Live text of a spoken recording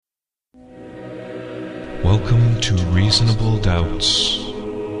Welcome to Reasonable Doubts,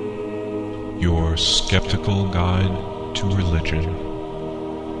 your skeptical guide to religion.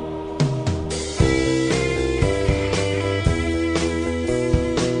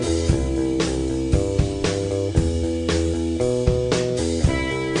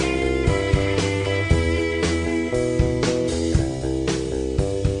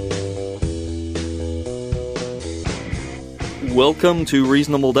 Welcome to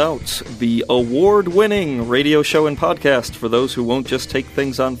Reasonable Doubts, the award-winning radio show and podcast for those who won't just take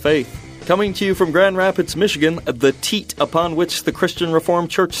things on faith. Coming to you from Grand Rapids, Michigan, the teat upon which the Christian Reformed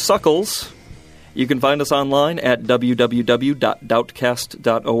Church suckles. You can find us online at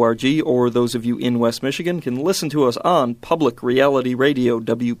www.doubtcast.org, or those of you in West Michigan can listen to us on Public Reality Radio,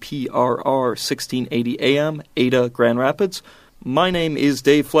 WPRR 1680 AM, Ada, Grand Rapids. My name is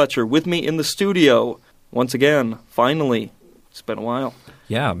Dave Fletcher. With me in the studio, once again, finally, it's been a while.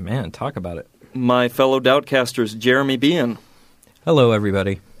 Yeah, man, talk about it. My fellow Doubtcasters, Jeremy Bean. Hello,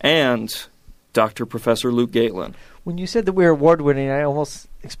 everybody. And Dr. Professor Luke Gaitlin. When you said that we were award-winning, I almost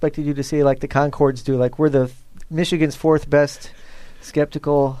expected you to say like the Concords do, like we're the Michigan's fourth best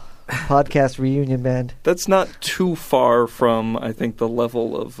skeptical podcast reunion band. That's not too far from, I think, the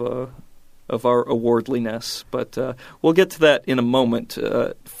level of our awardliness, but we'll get to that in a moment.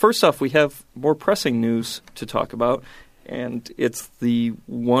 First off, we have more pressing news to talk about, and it's the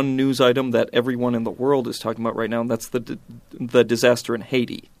one news item that everyone in the world is talking about right now, and that's the disaster in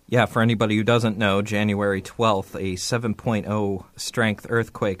Haiti. Yeah, for anybody who doesn't know, January 12th, a 7.0 strength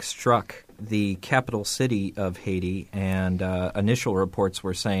earthquake struck the capital city of Haiti, and initial reports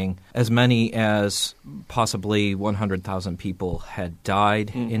were saying as many as possibly 100,000 people had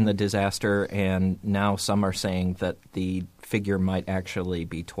died in the disaster, and now some are saying that the figure might actually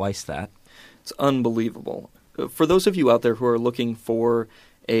be twice that. It's unbelievable. For those of you out there who are looking for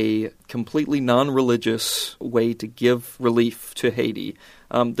a completely non-religious way to give relief to Haiti,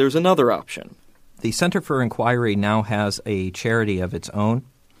 there's another option. The Center for Inquiry now has a charity of its own.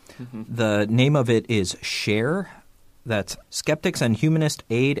 The name of it is SHARE. That's Skeptics and Humanist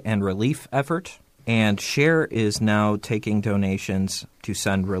Aid and Relief Effort. And SHARE is now taking donations to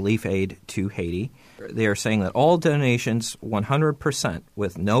send relief aid to Haiti. They are saying that all donations, 100%,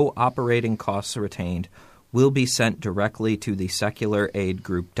 with no operating costs retained, will be sent directly to the secular aid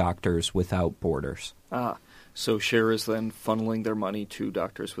group Doctors Without Borders. So SHARE is then funneling their money to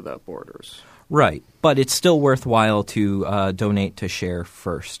Doctors Without Borders. Right, but it's still worthwhile to donate to SHARE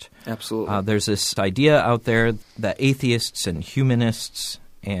first. Absolutely. There's this idea out there that atheists and humanists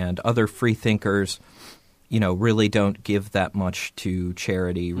and other free thinkers, really don't give that much to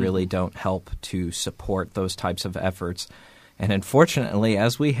charity, really don't help to support those types of efforts. And unfortunately,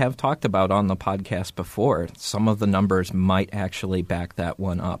 as we have talked about on the podcast before, some of the numbers might actually back that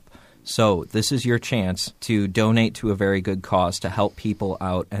one up. So this is your chance to donate to a very good cause, to help people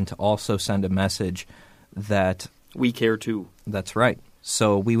out, and to also send a message that we care too. That's right.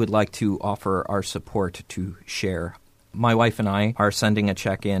 So we would like to offer our support to SHARE. My wife and I are sending a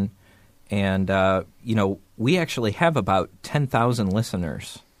check in, and, we actually have about 10,000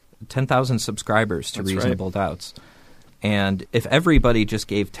 listeners, 10,000 subscribers to Reasonable Doubts. And if everybody just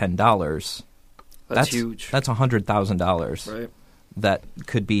gave $10, that's huge. That's $100,000 right, that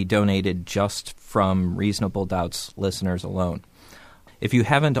could be donated just from Reasonable Doubts listeners alone. If you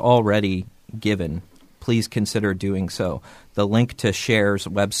haven't already given, please consider doing so. The link to SHARE's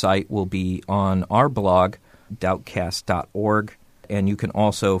website will be on our blog, doubtcast.org, and you can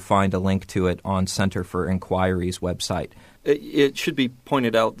also find a link to it on Center for Inquiry's website. It should be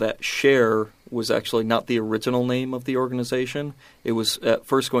pointed out that SHARE was actually not the original name of the organization. It was at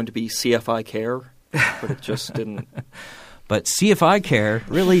first going to be CFI Care, but it just didn't. But CFI Care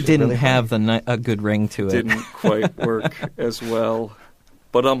really didn't have a good ring to it. Didn't quite work as well.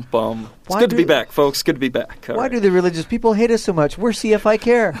 But It's good to be back, folks. Good to be back. Why do the religious people hate us so much? We're CFI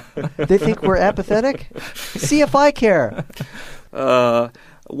Care. They think we're apathetic? CFI Care.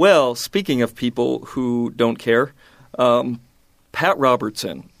 Well, speaking of people who don't care, Pat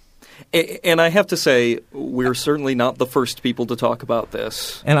Robertson. And I have to say, we're certainly not the first people to talk about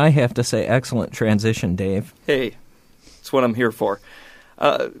this. And I have to say, excellent transition, Dave. Hey, that's what I'm here for.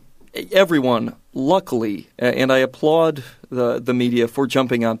 Everyone, luckily, and I applaud the media for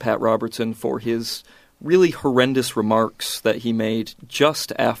jumping on Pat Robertson for his really horrendous remarks that he made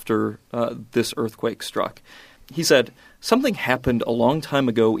just after this earthquake struck. He said, "Something happened a long time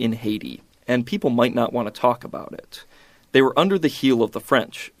ago in Haiti, and people might not want to talk about it. They were under the heel of the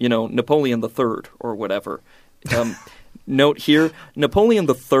French, Napoleon III or whatever. Note here, Napoleon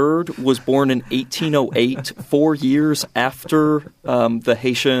III was born in 1808, 4 years after the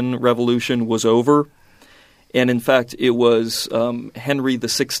Haitian Revolution was over. And in fact, it was Henry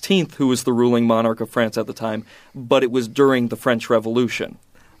XVI who was the ruling monarch of France at the time, but it was during the French Revolution.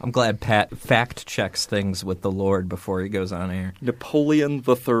 I'm glad Pat fact-checks things with the Lord before he goes on air. Napoleon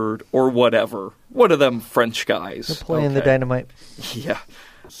III or whatever. One of them French guys. Napoleon the Dynamite. Yeah.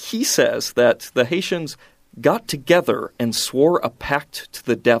 He says that the Haitians got together and swore a pact to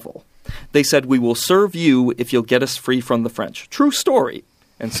the devil. They said, "We will serve you if you'll get us free from the French." True story.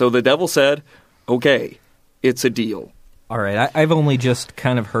 And so the devil said, "Okay, it's a deal." All right, I've only just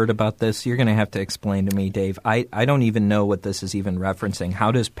kind of heard about this. You're going to have to explain to me, Dave. I don't even know what this is even referencing.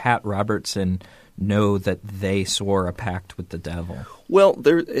 How does Pat Robertson know that they swore a pact with the devil? Well,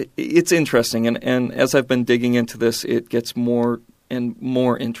 it's interesting, and as I've been digging into this, it gets more and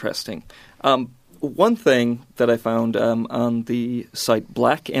more interesting. One thing that I found on the site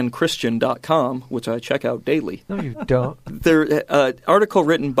blackandchristian.com, which I check out daily. No, you don't. There, article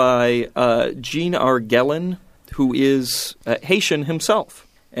written by Jean R. Gellin, who is Haitian himself.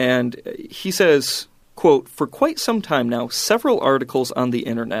 And he says, quote, "For quite some time now, several articles on the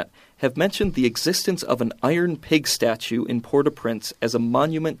Internet have mentioned the existence of an iron pig statue in Port-au-Prince as a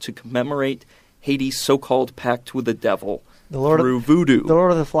monument to commemorate Haiti's so-called pact with the devil through voodoo." The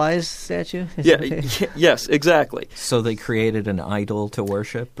Lord of the Flies statue? Yes, exactly. So they created an idol to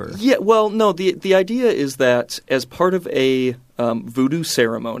worship? Or? Yeah, well, no, the idea is that as part of a voodoo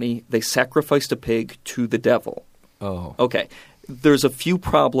ceremony, they sacrificed a pig to the devil. Oh. Okay. There's a few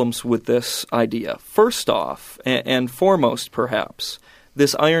problems with this idea. First off, and foremost perhaps,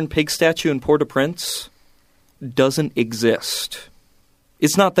 this iron pig statue in Port-au-Prince doesn't exist.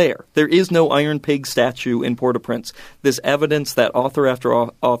 It's not there. There is no iron pig statue in Port-au-Prince. This evidence that author after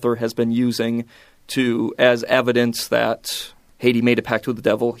author has been using as evidence that Haiti made a pact with the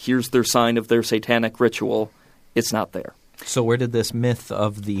devil, here's their sign of their satanic ritual, it's not there. So where did this myth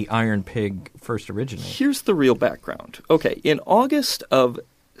of the iron pig first originate? Here's the real background. Okay, in August of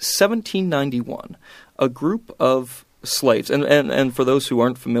 1791, a group of slaves, and for those who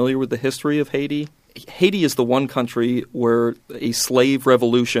aren't familiar with the history of Haiti, Haiti is the one country where a slave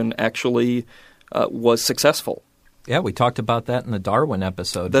revolution actually was successful. Yeah, we talked about that in the Darwin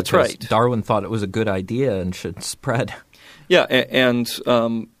episode. That's right. Darwin thought it was a good idea and should spread. Yeah, and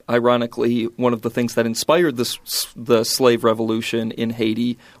ironically, one of the things that inspired the slave revolution in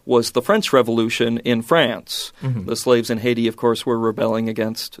Haiti was the French Revolution in France. Mm-hmm. The slaves in Haiti, of course, were rebelling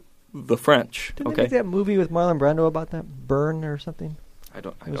against the French. Didn't they make that movie with Marlon Brando about that? Burn or something? It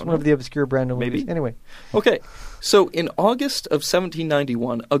was one of the obscure Brando Maybe. movies. Anyway. Okay. So in August of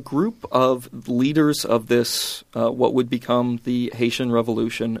 1791, a group of leaders of this, what would become the Haitian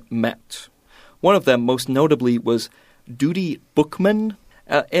Revolution, met. One of them, most notably, was Duty Bookman.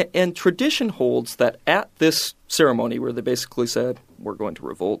 And tradition holds that at this ceremony where they basically said, we're going to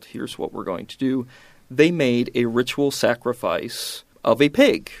revolt, here's what we're going to do, they made a ritual sacrifice of a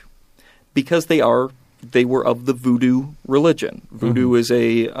pig because they were of the voodoo religion. Voodoo is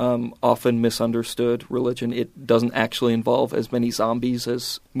a often misunderstood religion. It doesn't actually involve as many zombies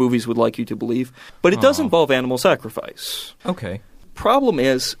as movies would like you to believe, but it does involve animal sacrifice. Okay. Problem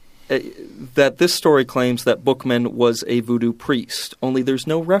is that this story claims that Bookman was a voodoo priest, only there's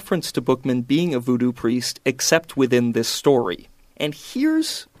no reference to Bookman being a voodoo priest except within this story. And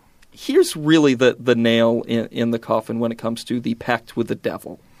here's really the nail in the coffin when it comes to the pact with the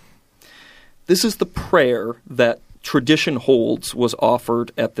devil. This is the prayer that tradition holds was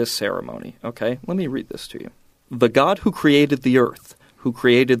offered at this ceremony. Okay, let me read this to you. "The God who created the earth, who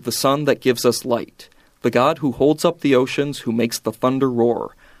created the sun that gives us light, the God who holds up the oceans, who makes the thunder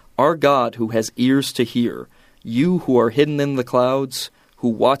roar, our God who has ears to hear, you who are hidden in the clouds, who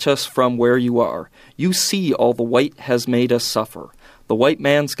watch us from where you are, you see all the white has made us suffer. The white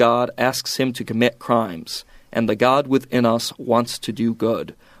man's God asks him to commit crimes, and the God within us wants to do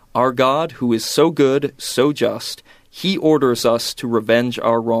good. Our God, who is so good, so just, he orders us to revenge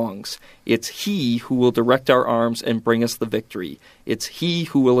our wrongs. It's he who will direct our arms and bring us the victory. It's he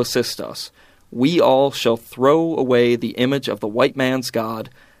who will assist us. We all shall throw away the image of the white man's God,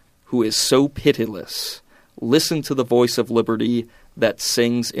 who is so pitiless. Listen to the voice of liberty that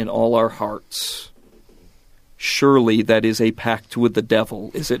sings in all our hearts." Surely that is a pact with the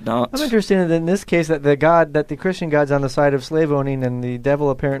devil, is it not? I'm interested in this case that the Christian God's on the side of slave owning, and the devil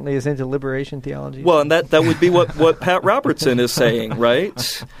apparently is into liberation theology. Well, and that would be what Pat Robertson is saying,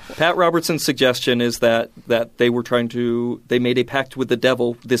 right? Pat Robertson's suggestion is that they made a pact with the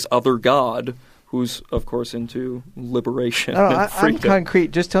devil, this other God, who's, of course, into liberation and freedom. I'm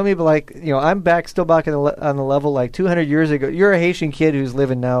concrete. Just tell me, I'm still back on the level like 200 years ago. You're a Haitian kid who's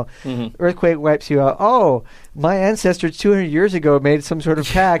living now. Mm-hmm. Earthquake wipes you out. Oh, my ancestors 200 years ago made some sort of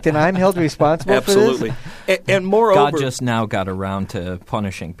pact, and I'm held responsible for this? Absolutely. And moreover, God just now got around to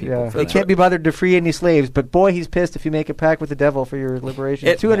punishing people Yeah, for he that. can't be bothered to free any slaves, but boy, he's pissed if you make a pact with the devil for your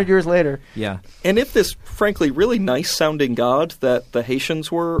liberation. 200 years later. Yeah. and if this, frankly, really nice-sounding God that the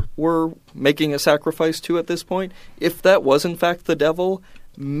Haitians were making a sacrifice to at this point, if that was in fact the devil,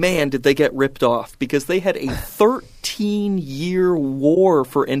 man, did they get ripped off, because they had a 13-year war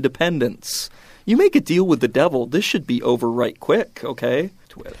for independence. You make a deal with the devil, this should be over right quick, okay?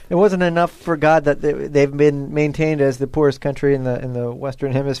 It wasn't enough for God that they've been maintained as the poorest country in the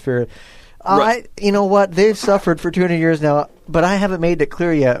Western Hemisphere. Right. You know what? They've suffered for 200 years now, but I haven't made it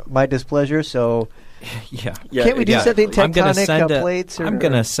clear yet my displeasure. So Yeah. can't we do something I'm gonna tectonic plates? I'm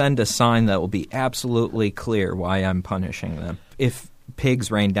going to send a sign that will be absolutely clear why I'm punishing them. If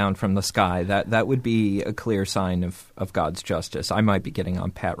pigs rain down from the sky, that would be a clear sign of God's justice. I might be getting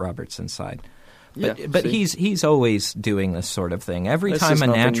on Pat Robertson's side. But he's always doing this sort of thing. Every This time is a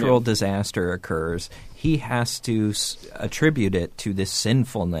nothing natural new. disaster occurs, he has to attribute it to this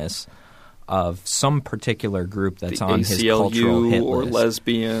sinfulness of some particular group that's the on his cultural hit ACLU or list.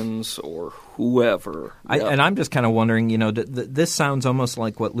 lesbians or whoever. And I'm just kind of wondering, this sounds almost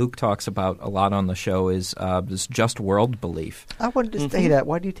like what Luke talks about a lot on the show is this just world belief. I wanted to say that.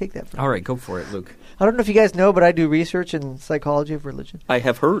 Why do you take that from me? All right, go for it, Luke. I don't know if you guys know, but I do research in psychology of religion. I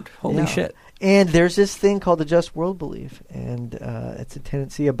have heard. Holy Yeah. shit. And there's this thing called the just world belief, and it's a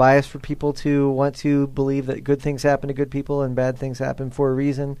tendency, a bias for people to want to believe that good things happen to good people and bad things happen for a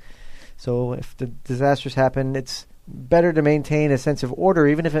reason. So if the disasters happen, it's better to maintain a sense of order,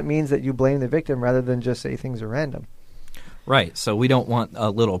 even if it means that you blame the victim rather than just say things are random. Right, so we don't want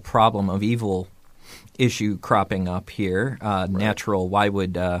a little problem of evil issue cropping up here. Natural, why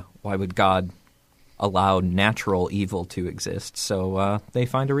would God allow natural evil to exist? So they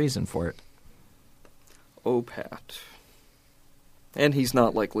find a reason for it. Oh, Pat. And he's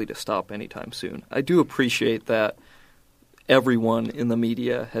not likely to stop anytime soon. I do appreciate that everyone in the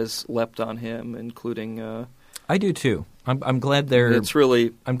media has leapt on him, including... I do too. I'm glad they're. It's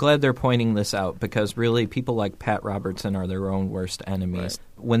really... I'm glad they're pointing this out, because really people like Pat Robertson are their own worst enemies.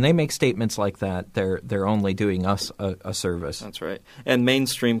 Right. When they make statements like that, they're only doing us a service. That's right. And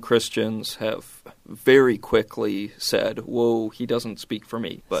mainstream Christians have very quickly said, "Whoa, he doesn't speak for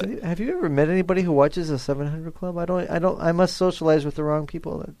me." But So, have you ever met anybody who watches a 700 Club? I must socialize with the wrong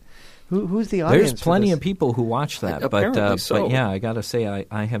people. Who's the audience? There's plenty of people who watch that, Apparently so. but yeah, I got to say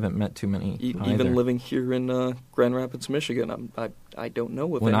I haven't met too many. either. even living here in Grand Rapids, Michigan, I don't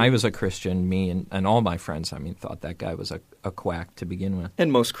know if When any. I was a Christian, me and all my friends, thought that guy was a quack to begin with.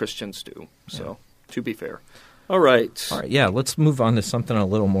 And most Christians do. So, to be fair. All right. All right, yeah, let's move on to something a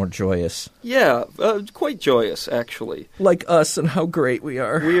little more joyous. Yeah, quite joyous, actually. Like us and how great we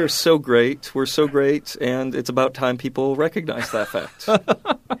are. We are so great. We're so great, and it's about time people recognize that fact.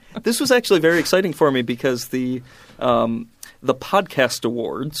 This was actually very exciting for me because the podcast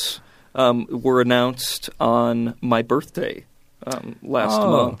awards were announced on my birthday last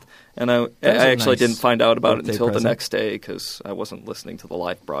month. And I actually didn't find out about it until the next day because I wasn't listening to the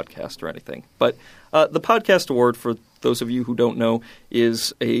live broadcast or anything. But the Podcast Award, for those of you who don't know,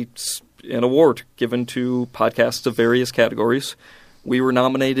 is an award given to podcasts of various categories. We were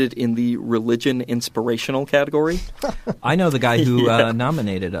nominated in the Religion Inspirational category. I know the guy who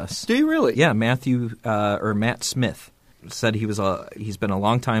nominated us. Do you really? Yeah, Matt Smith said he's been a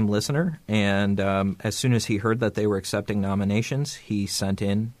long-time listener, and as soon as he heard that they were accepting nominations, he sent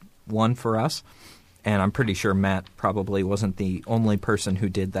in one for us. And I'm pretty sure Matt probably wasn't the only person who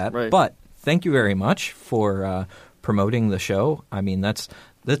did that. Right. But thank you very much for promoting the show. I mean, that's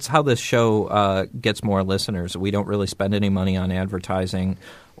how this show gets more listeners. We don't really spend any money on advertising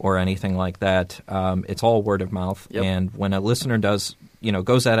or anything like that. It's all word of mouth. Yep. And when a listener goes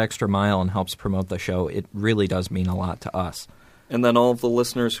that extra mile and helps promote the show, it really does mean a lot to us. And then all of the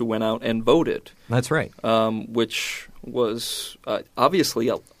listeners who went out and voted. That's right. Which was obviously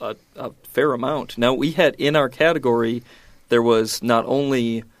a fair amount. Now, we had in our category, there was not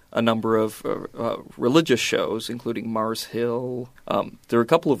only a number of religious shows, including Mars Hill. There are a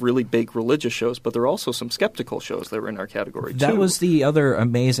couple of really big religious shows, but there are also some skeptical shows that were in our category, too. That was the other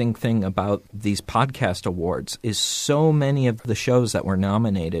amazing thing about these podcast awards is so many of the shows that were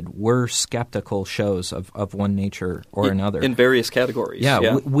nominated were skeptical shows of one nature or another. In various categories.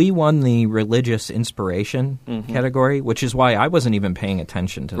 Yeah. We won the religious inspiration category, which is why I wasn't even paying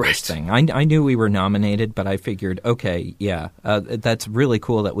attention to this thing. I knew we were nominated, but I figured, okay, yeah, that's really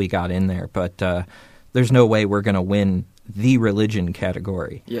cool that we got in there, but there's no way we're going to win the religion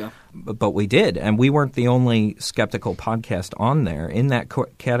category. Yeah. But we did, and we weren't the only skeptical podcast on there. In that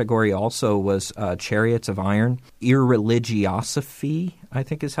category also was Chariots of Iron, Irreligiosophy, I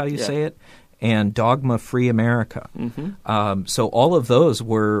think is how you say it, and Dogma Free America. So all of those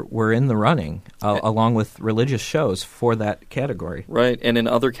were in the running, along with religious shows for that category. Right, and in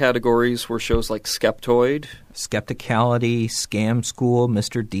other categories were shows like Skeptoid, Skepticality, Scam School,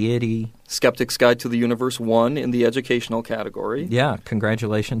 Mr. Deity. Skeptic's Guide to the Universe won in the educational category. Yeah,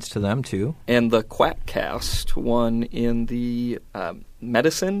 congratulations to them, too. And the Quackcast won in the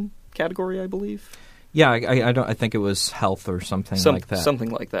medicine category, I believe. Yeah, I think it was health or something like that.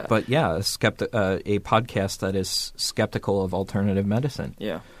 Something like that. But yeah, a podcast that is skeptical of alternative medicine.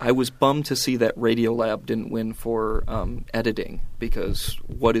 Yeah. I was bummed to see that Radiolab didn't win for editing, because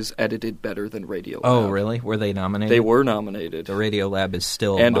what is edited better than Radiolab? Oh, really? Were they nominated? They were nominated. The Radiolab is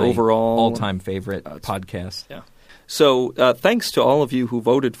still and my overall, all-time favorite podcast. Yeah. So thanks to all of you who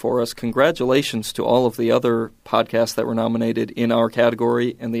voted for us. Congratulations to all of the other podcasts that were nominated in our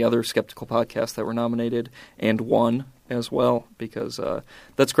category and the other skeptical podcasts that were nominated and won as well, because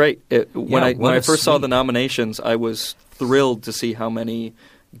that's great. When I first saw the nominations, I was thrilled to see how many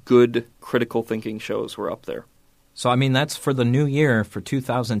good critical thinking shows were up there. So, I mean, that's for the new year, for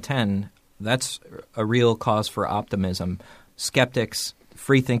 2010. That's a real cause for optimism. Skeptics,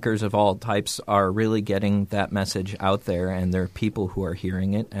 free thinkers of all types are really getting that message out there, and there are people who are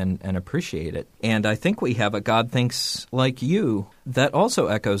hearing it and appreciate it. And I think we have a God Thinks Like You that also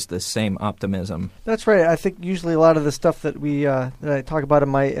echoes this same optimism. That's right. I think usually a lot of the stuff that that I talk about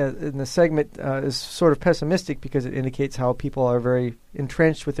in the segment is sort of pessimistic, because it indicates how people are very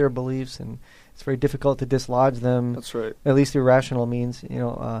entrenched with their beliefs, and it's very difficult to dislodge them. That's right. At least through rational means,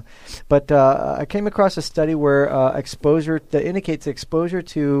 But I came across a study where exposure that indicates exposure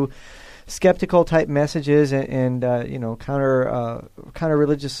to skeptical type messages and counter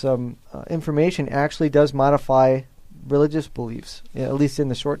religious information actually does modify religious beliefs, at least in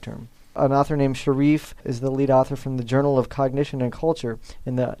the short term. An author named Sharif is the lead author from the Journal of Cognition and Culture,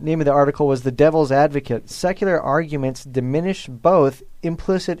 and the name of the article was "The Devil's Advocate: Secular Arguments Diminish Both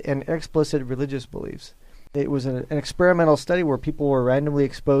Implicit and Explicit Religious Beliefs." It was an experimental study where people were randomly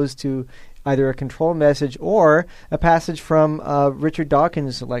exposed to either a control message or a passage from Richard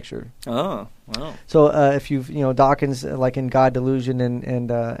Dawkins' lecture. Oh, wow. So if Dawkins, like in God Delusion and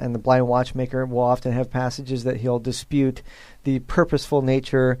The Blind Watchmaker, will often have passages that he'll dispute the purposeful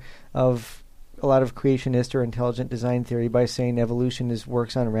nature of a lot of creationist or intelligent design theory by saying evolution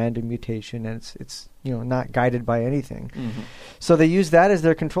works on random mutation, and it's not guided by anything. Mm-hmm. So they used that as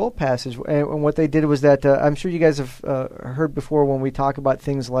their control passage, and what they did was that I'm sure you guys have heard before when we talk about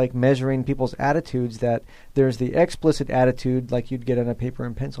things like measuring people's attitudes, that there's the explicit attitude like you'd get on a paper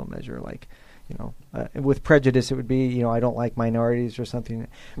and pencil measure, like with prejudice it would be I don't like minorities or something.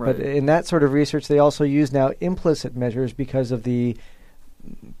 Right. But in that sort of research they also use now implicit measures because of the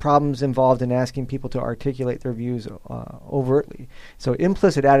problems involved in asking people to articulate their views overtly. So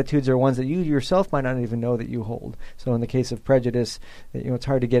implicit attitudes are ones that you yourself might not even know that you hold. So in the case of prejudice, it's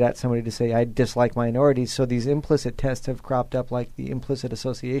hard to get at somebody to say, I dislike minorities. So these implicit tests have cropped up, like the implicit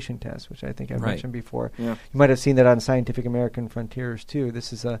association test, which I think I've mentioned before. Yeah. You might have seen that on Scientific American Frontiers, too.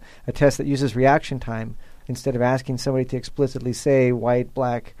 This is a test that uses reaction time. Instead of asking somebody to explicitly say white,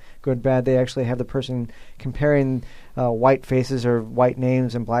 black, good, bad, they actually have the person comparing white faces or white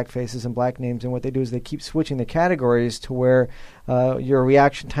names and black faces and black names. And what they do is they keep switching the categories to where your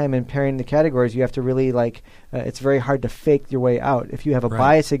reaction time in pairing the categories, you have to really it's very hard to fake your way out. If you have a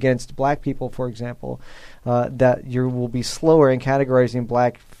bias against black people, for example, that you will be slower in categorizing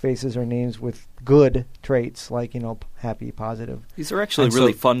black faces or names with good traits like happy, positive. These are actually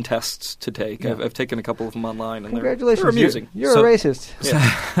really fun tests to take. Yeah. I've taken a couple of them online, and congratulations, they're amusing. You're a racist.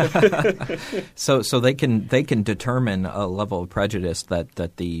 Yeah. So they can determine a level of prejudice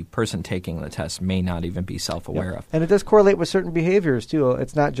that the person taking the test may not even be self-aware of. And it does correlate with certain behaviors too.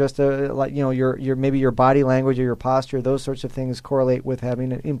 It's not just your maybe your body language or your posture. Those sorts of things correlate with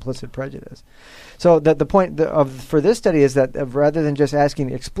having an implicit prejudice. So the point for this study is that rather than just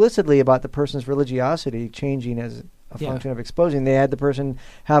asking explicitly about the person's religiosity changing as a function of exposing, they had the person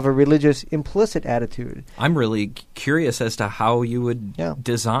have a religious implicit attitude. I'm really curious as to how you would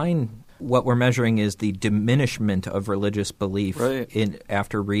design what we're measuring is the diminishment of religious belief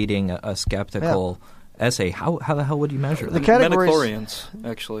after reading a skeptical essay. How the hell would you measure that? The midichlorians,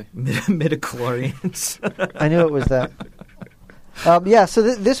 actually. Midichlorians. I knew it was that. So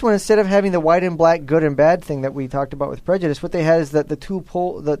this one, instead of having the white and black, good and bad thing that we talked about with prejudice, what they had is that the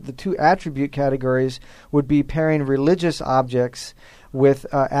two attribute categories would be pairing religious objects with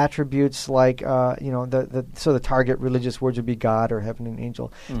attributes like so the target religious words would be God or heaven and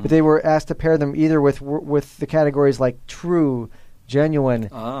angel. Mm-hmm. But they were asked to pair them either with the categories like true, genuine,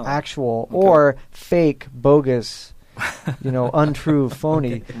 actual, or fake, bogus. untrue,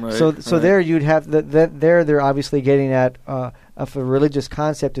 phony. Right, So right. there you'd have there they're obviously getting at if a religious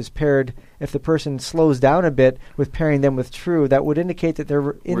concept is paired, if the person slows down a bit with pairing them with true, that would indicate that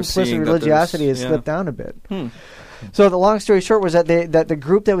their implicit seeing that religiosity has there's- slipped down a bit. Hmm. So the long story short was that the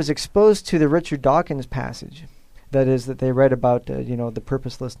group that was exposed to the Richard Dawkins passage, that is, that they read about the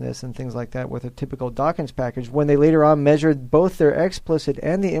purposelessness and things like that with a typical Dawkins package, when they later on measured both their explicit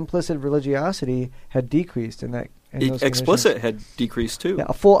and the implicit religiosity had decreased in that. In those Explicit conditions. had decreased too. Yeah,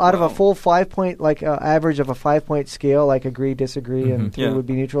 out of a Wow. full 5-point, average of a 5-point scale, like agree, disagree, and 3 Yeah. would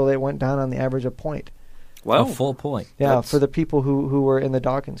be neutral. It went down on the average a point. Wow. A full point. Yeah, That's- for the people who were in the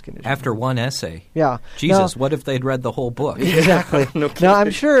Dawkins condition. After one essay. Yeah. Jesus, Now- what if they'd read the whole book? Exactly. No Now, I'm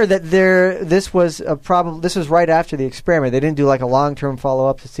kidding. sure that this was a problem. This was right after the experiment. They didn't do like a long-term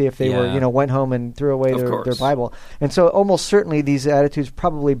follow-up to see if they Yeah. were, went home and threw away Of their course. Bible. And so almost certainly these attitudes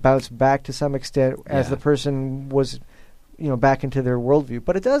probably bounced back to some extent as Yeah. the person was back into their worldview.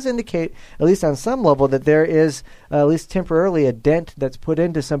 But it does indicate, at least on some level, that there is, at least temporarily, a dent that's put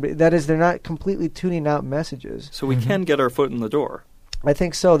into somebody. That is, they're not completely tuning out messages. So we can get our foot in the door. I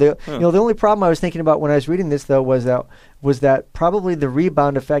think so. The only problem I was thinking about when I was reading this, though, was that probably the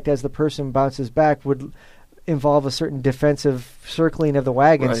rebound effect as the person bounces back would involve a certain defensive circling of the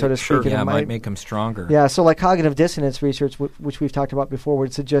wagon, Right, so to sure. speak. and Yeah, it it might make them stronger. Yeah, so like cognitive dissonance research, which we've talked about before,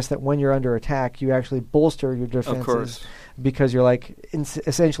 would suggest that when you're under attack, you actually bolster your defenses. Of course. Because you're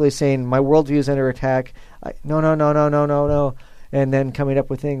essentially saying, my worldview is under attack. No. And then coming up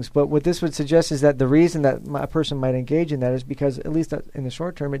with things. But what this would suggest is that the reason that a person might engage in that is because, at least in the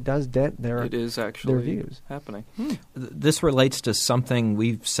short term, it does dent their It is actually views. happening. This relates to something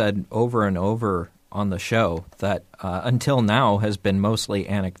we've said over and over on the show that until now has been mostly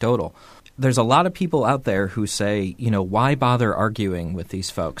anecdotal. There's a lot of people out there who say, why bother arguing with these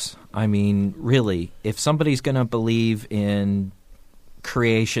folks? I mean, really, if somebody's going to believe in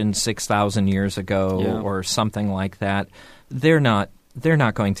creation 6,000 years ago or something like that, they're not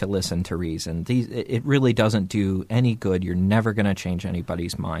going to listen to reason. It really doesn't do any good. You're never going to change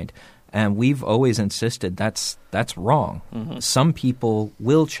anybody's mind. And we've always insisted that's wrong. Mm-hmm. Some people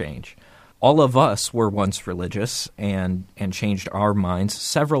will change. All of us were once religious and changed our minds.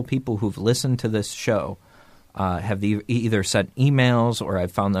 Several people who've listened to this show have either sent emails, or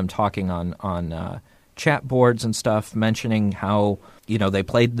I've found them talking on chat boards and stuff, mentioning how they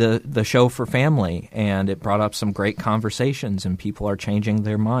played the show for family and it brought up some great conversations and people are changing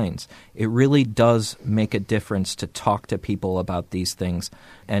their minds. It really does make a difference to talk to people about these things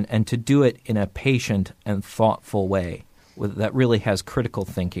and to do it in a patient and thoughtful way that really has critical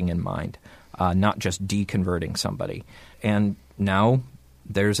thinking in mind, not just deconverting somebody. And now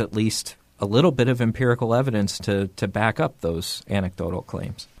there's at least a little bit of empirical evidence to back up those anecdotal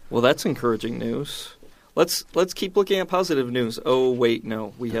claims. Well, that's encouraging news. Let's keep looking at positive news. Oh, wait,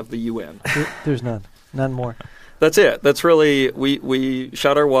 no. We have the UN. There's none. None more. That's it. That's really, we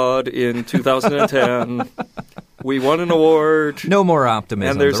shot our wad in 2010. We won an award. No more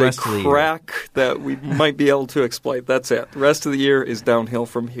optimism. And there's the a rest of the year. crack that we might be able to exploit. That's it. The rest of the year is downhill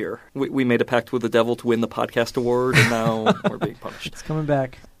from here. We made a pact with the devil to win the podcast award, and now we're being punished. It's coming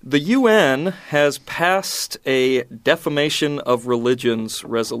back. The UN has passed a defamation of religions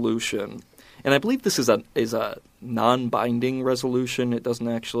resolution. And I believe this is a non-binding resolution. It doesn't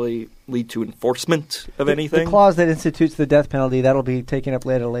actually lead to enforcement of anything. The clause that institutes the death penalty, that'll be taken up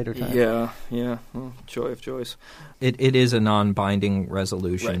at a later time. Yeah. Oh, joy of joys. It is a non-binding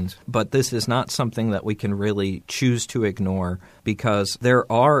resolution, Right. but this is not something that we can really choose to ignore because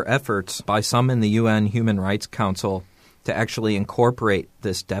there are efforts by some in the UN Human Rights Council to actually incorporate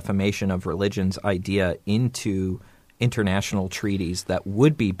this defamation of religions idea into international treaties that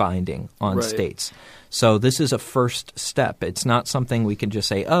would be binding on Right. states. So this is a first step. It's not something we can just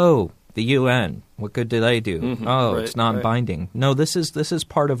say, oh, the UN, what good do they do? Mm-hmm. Oh, Right, it's non-binding. No, this is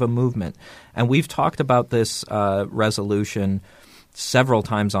part of a movement. And we've talked about this resolution several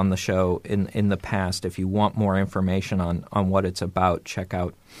times on the show in the past. If you want more information on what it's about, check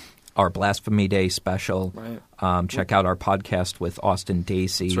out our Blasphemy Day special. Right. Check out our podcast with Austin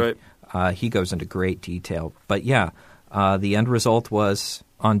Dacey. That's right. He goes into great detail. But yeah, the end result was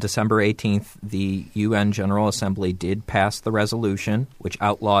on December 18th, the UN General Assembly did pass the resolution, which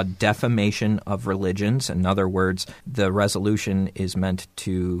outlawed defamation of religions. In other words, the resolution is meant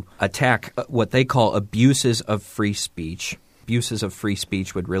to attack what they call abuses of free speech. Abuses of free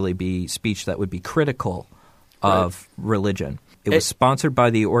speech would really be speech that would be critical of religion. It was sponsored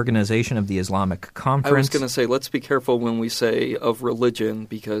by the Organization of the Islamic Conference. I was going to say, let's be careful when we say of religion,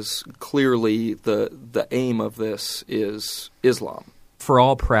 because clearly the aim of this is Islam. For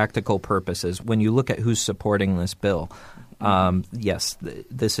all practical purposes, when you look at who's supporting this bill, yes,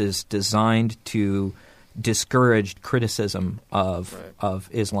 this is designed to discourage criticism of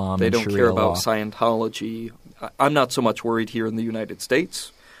Islam They and don't Sharia care law. about Scientology. I'm not so much worried here in the United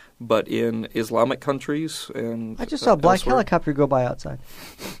States, but in Islamic countries and I just saw a black elsewhere, helicopter go by outside.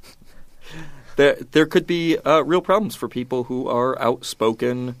 There could be real problems for people who are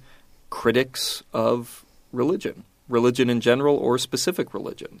outspoken critics of religion in general or specific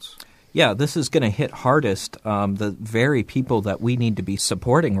religions. Yeah, this is going to hit hardest the very people that we need to be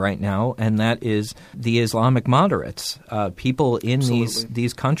supporting right now, and that is the Islamic moderates, people in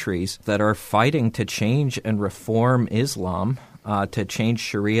these countries that are fighting to change and reform Islam, to change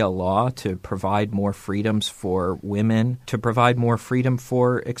Sharia law, to provide more freedoms for women, to provide more freedom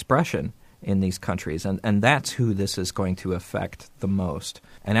for expression in these countries. And that's who this is going to affect the most.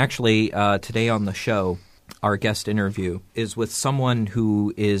 And actually, today on the show, our guest interview is with someone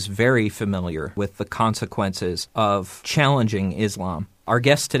who is very familiar with the consequences of challenging Islam. Our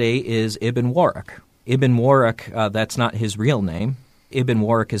guest today is Ibn Warraq. Ibn Warraq, that's not his real name. Ibn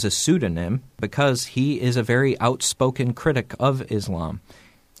Warraq is a pseudonym because he is a very outspoken critic of Islam.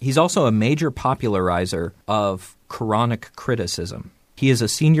 He's also a major popularizer of Quranic criticism. He is a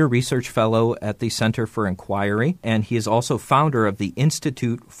senior research fellow at the Center for Inquiry, and he is also founder of the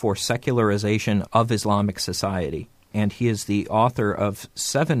Institute for Secularization of Islamic Society. And he is the author of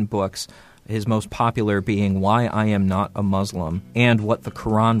 7 books, his most popular being Why I Am Not a Muslim and What the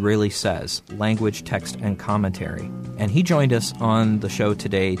Quran Really Says, Language, Text, and Commentary. And he joined us on the show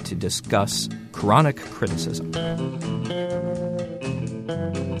today to discuss Quranic criticism.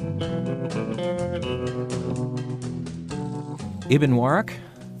 Ibn Warraq,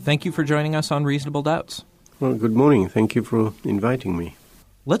 thank you for joining us on Reasonable Doubts. Well, good morning. Thank you for inviting me.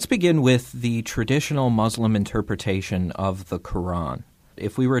 Let's begin with the traditional Muslim interpretation of the Quran.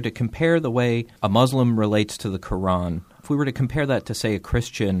 If we were to compare the way a Muslim relates to the Quran, if we were to compare that to, say, a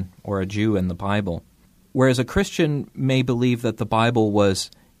Christian or a Jew in the Bible, whereas a Christian may believe that the Bible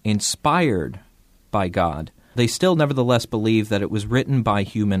was inspired by God, they still nevertheless believe that it was written by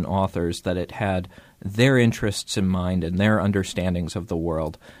human authors, that it had their interests in mind and their understandings of the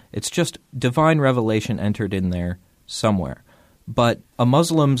world. It's just divine revelation entered in there somewhere. But a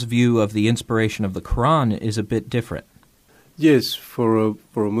Muslim's view of the inspiration of the Quran is a bit different. Yes, for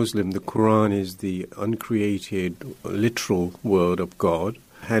a Muslim, the Quran is the uncreated, literal word of God,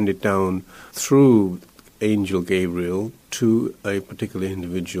 handed down through Angel Gabriel to a particular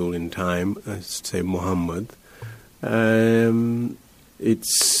individual in time, say Muhammad.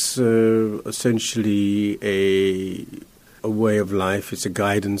 It's essentially a way of life. It's a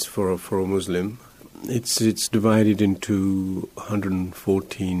guidance for a Muslim. It's divided into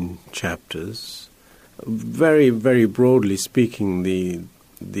 114 chapters. Very, very broadly speaking, the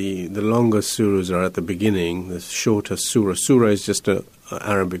longer surahs are at the beginning. The shorter surah. Surah is just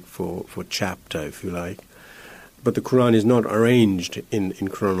Arabic for chapter, if you like. But the Quran is not arranged in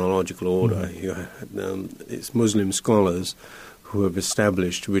chronological order. It's Muslim scholars who have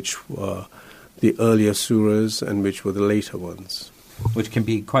established which were the earlier surahs and which were the later ones. Which can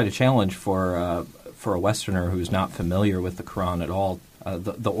be quite a challenge for a Westerner who's not familiar with the Quran at all.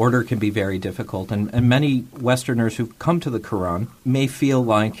 The order can be very difficult, and many Westerners who come to the Quran may feel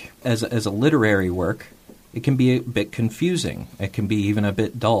like, as a literary work, it can be a bit confusing. It can be even a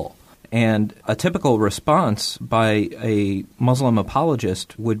bit dull. And a typical response by a Muslim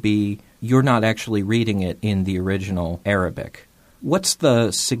apologist would be, you're not actually reading it in the original Arabic. What's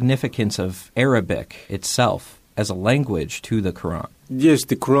the significance of Arabic itself as a language to the Quran? Yes,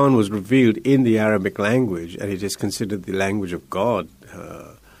 the Quran was revealed in the Arabic language, and it is considered the language of God.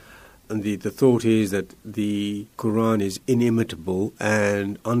 And the thought is that the Quran is inimitable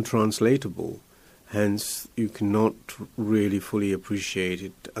and untranslatable. Hence, you cannot really fully appreciate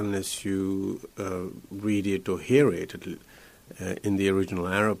it unless you read it or hear it in the original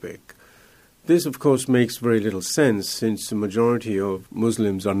Arabic. This, of course, makes very little sense since the majority of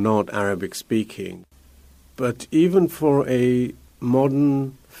Muslims are not Arabic-speaking. But even for a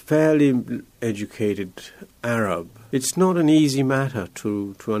modern, fairly educated Arab, it's not an easy matter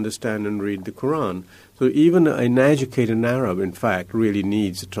to understand and read the Quran. So even an educated Arab, in fact, really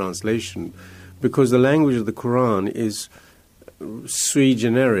needs a translation, because the language of the Quran is sui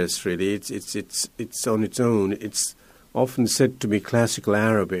generis, really. It's on its own. It's often said to be classical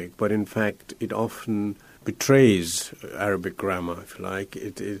Arabic, but in fact it often betrays Arabic grammar, if you like.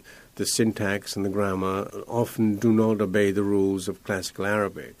 The syntax and the grammar often do not obey the rules of classical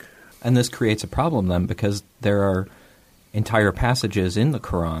Arabic. And this creates a problem then, because there are entire passages in the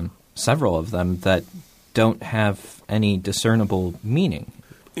Quran, several of them, that don't have any discernible meaning.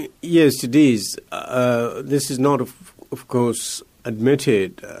 Yes, it is. This is not, of course,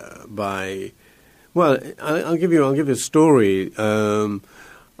 admitted by. Well, I'll give you a story.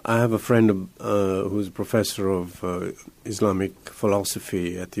 I have a friend who's a professor of Islamic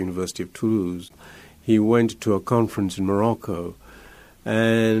philosophy at the University of Toulouse. He went to a conference in Morocco,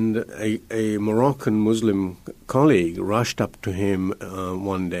 and a Moroccan Muslim colleague rushed up to him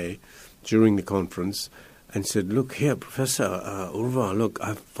one day during the conference and said, "Look here, Professor Urva, look,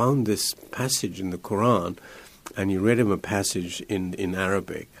 I've found this passage in the Quran." And he read him a passage in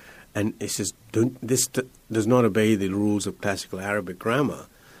Arabic. And he says, this does not obey the rules of classical Arabic grammar.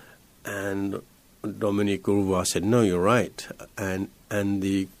 And Dominique Urva said, "No, you're right." And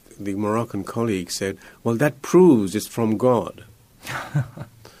the Moroccan colleague said, "Well, that proves it's from God."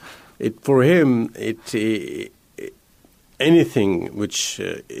 For him, anything which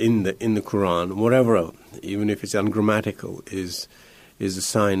in the Quran, whatever, even if it's ungrammatical, is a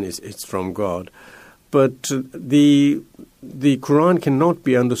sign it's from God. But the Quran cannot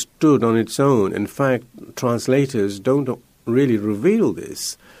be understood on its own. In fact, translators don't really reveal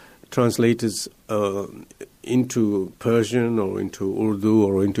this. Translators into Persian or into Urdu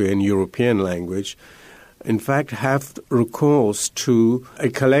or into any European language, in fact, have recourse to a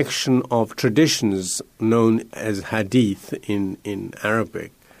collection of traditions known as hadith in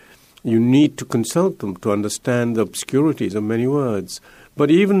Arabic. You need to consult them to understand the obscurities of many words. But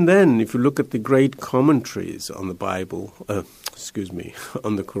even then, if you look at the great commentaries on the Bible,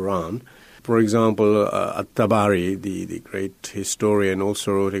 on the Quran, for example, At-Tabari, the great historian,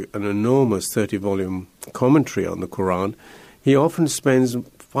 also wrote an enormous 30-volume commentary on the Quran. He often spends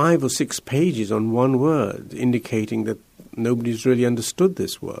 5 or 6 pages on one word, indicating that nobody's really understood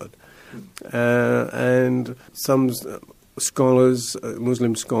this word. And some scholars,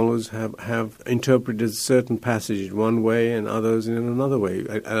 Muslim scholars, have interpreted certain passages one way and others in another way,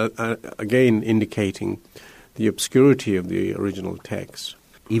 again indicating the obscurity of the original text.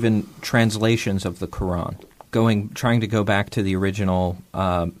 Even translations of the Quran, trying to go back to the original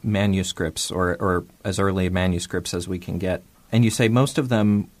manuscripts or as early manuscripts as we can get. And you say most of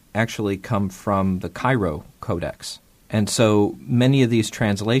them actually come from the Cairo Codex. And so many of these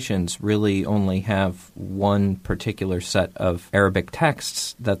translations really only have one particular set of Arabic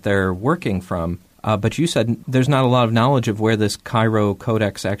texts that they're working from. But you said there's not a lot of knowledge of where this Cairo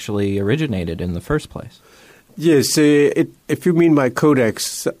Codex actually originated in the first place. Yes, if you mean by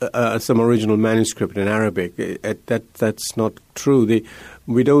codex some original manuscript in Arabic, that's not true.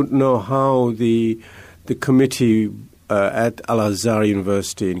 We don't know how the committee at Al-Azhar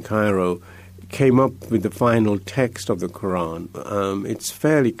University in Cairo came up with the final text of the Quran. It's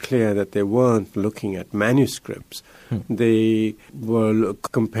fairly clear that they weren't looking at manuscripts. They were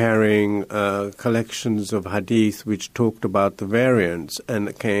comparing collections of hadith which talked about the variants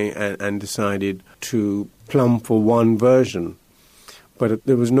and decided to plumb for one version. But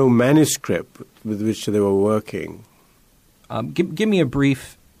there was no manuscript with which they were working. Give me a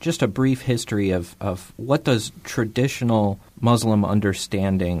brief history of what does traditional Muslim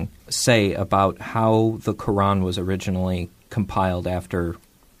understanding say about how the Quran was originally compiled after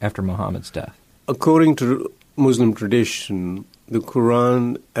Muhammad's death? According to Muslim tradition, the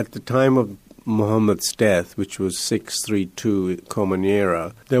Quran at the time of Muhammad's death, which was 632 Common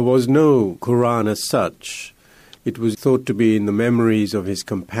Era, there was no Quran as such. It was thought to be in the memories of his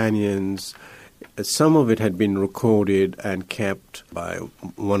companions. Some of it had been recorded and kept by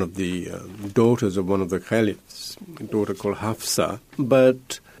one of the daughters of one of the caliphs, a daughter called Hafsa.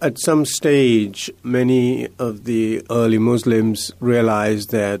 But at some stage, many of the early Muslims realized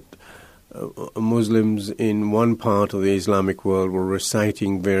that Muslims in one part of the Islamic world were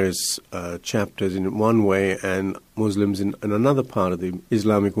reciting various chapters in one way, and Muslims in another part of the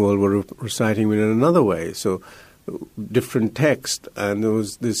Islamic world were reciting it in another way. So different text, and there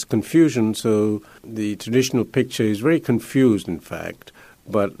was this confusion. So the traditional picture is very confused, in fact.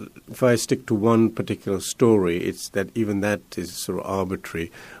 But if I stick to one particular story, it's that even that is sort of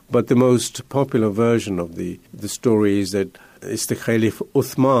arbitrary. But the most popular version of the story is that it's the Caliph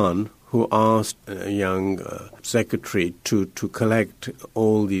Uthman who asked a young secretary to collect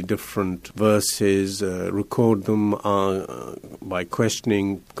all the different verses, record them by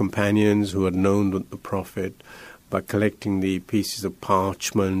questioning companions who had known the Prophet, by collecting the pieces of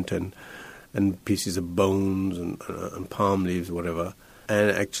parchment and pieces of bones and palm leaves, whatever,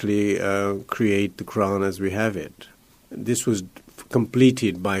 and actually create the Quran as we have it. This was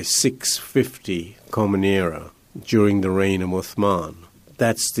completed by 650 Common Era during the reign of Uthman.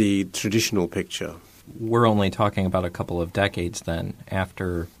 That's the traditional picture. We're only talking about a couple of decades then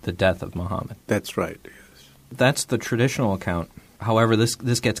after the death of Muhammad. That's right, yes. That's the traditional account. However,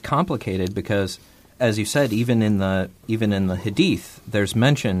 this gets complicated because, as you said, even in the Hadith, there's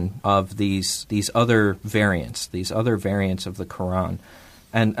mention of these other variants of the Quran.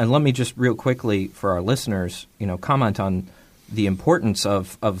 And let me just real quickly for our listeners, comment on the importance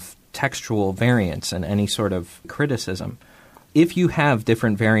of textual variants and any sort of criticism. If you have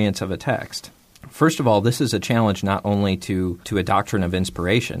different variants of a text, first of all, this is a challenge not only to a doctrine of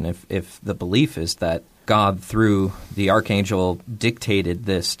inspiration. If the belief is that God, through the archangel, dictated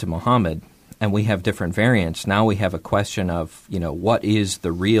this to Muhammad, and we have different variants, now we have a question of, what is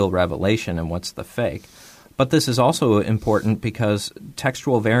the real revelation and what's the fake? But this is also important because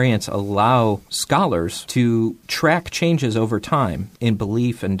textual variants allow scholars to track changes over time in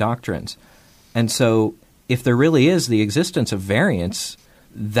belief and doctrines. And so if there really is the existence of variants,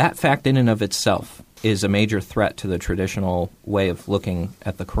 that fact in and of itself is a major threat to the traditional way of looking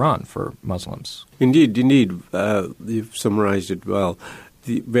at the Quran for Muslims. Indeed. You've summarized it well.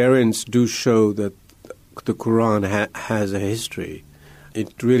 The variants do show that the Quran has a history.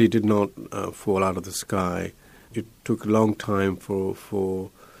 It really did not fall out of the sky. It took a long time for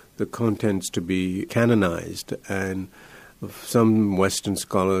the contents to be canonized, and some Western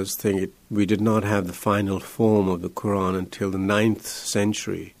scholars think we did not have the final form of the Quran until the 9th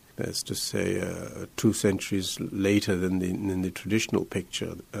century. That's to say 2 centuries later than the traditional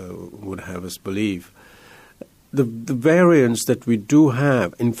picture would have us believe. The variants that we do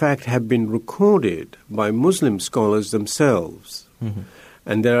have, in fact, have been recorded by Muslim scholars themselves. Mm-hmm.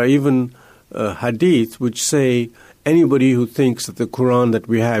 And there are even hadith which say anybody who thinks that the Quran that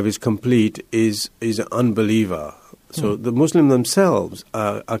we have is complete is an unbeliever. So the Muslim themselves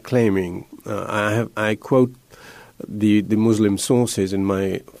are claiming, I quote the Muslim sources in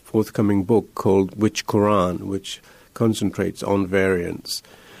my forthcoming book called Which Quran, which concentrates on variants.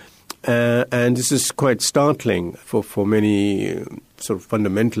 And this is quite startling for many sort of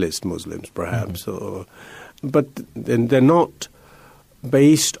fundamentalist Muslims, perhaps. Mm-hmm. But they're not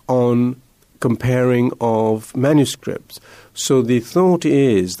based on comparing of manuscripts. So the thought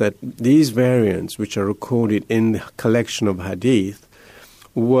is that these variants, which are recorded in the collection of hadith,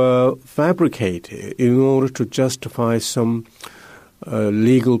 were fabricated in order to justify some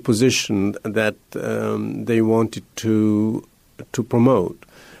legal position that they wanted to promote.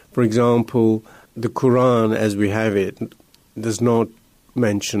 For example, the Quran, as we have it, does not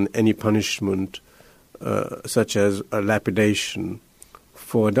mention any punishment such as a lapidation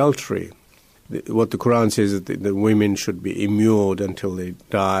for adultery. What the Quran says is that the women should be immured until they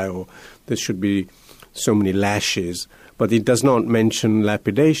die, or there should be so many lashes, but it does not mention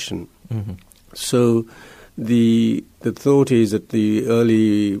lapidation. Mm-hmm. So the thought is that the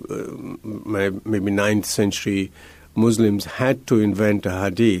early, maybe 9th century Muslims had to invent a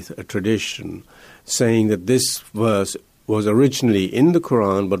hadith, a tradition, saying that this verse was originally in the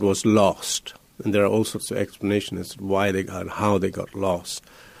Quran but was lost. And there are all sorts of explanations as to why they got, how they got lost.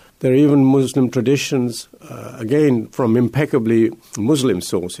 There are even Muslim traditions, again, from impeccably Muslim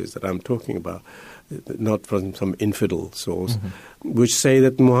sources that I'm talking about, not from some infidel source, mm-hmm. which say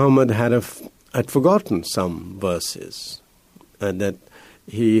that Muhammad had forgotten some verses, and that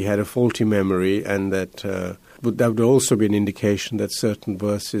he had a faulty memory, and that would also be an indication that certain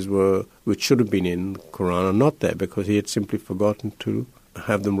verses which should have been in the Quran are not there, because he had simply forgotten to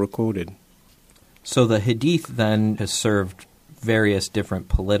have them recorded. So the Hadith then has served various different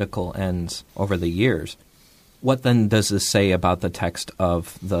political ends over the years. What then does this say about the text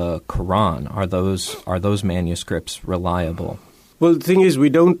of the Quran? Are those manuscripts reliable? Well, the thing is, we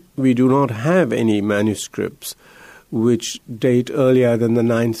do not have any manuscripts which date earlier than the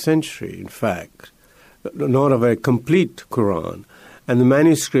 9th century, in fact, not of a complete Quran. And the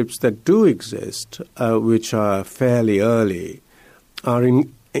manuscripts that do exist, which are fairly early, are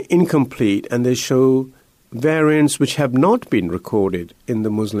incomplete, and they show variants which have not been recorded in the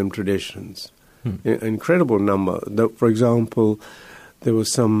Muslim traditions. An incredible number. For example, there were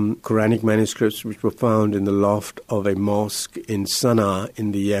some Quranic manuscripts which were found in the loft of a mosque in Sana'a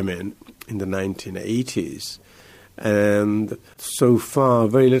in the Yemen in the 1980s. And so far,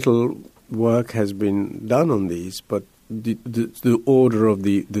 very little work has been done on these, but the order of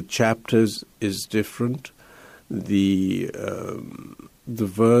the chapters is different. The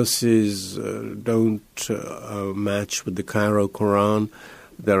verses don't match with the Cairo Quran.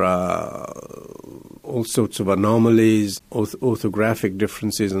 There are all sorts of anomalies, orthographic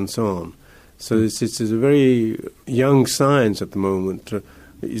differences, and so on. So it's a very young science at the moment.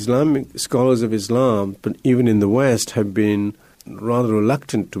 Islamic scholars of Islam, but even in the West, have been rather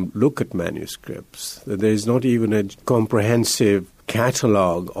reluctant to look at manuscripts. There is not even a comprehensive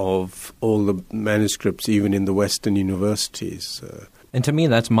catalogue of all the manuscripts, even in the Western universities. And to me,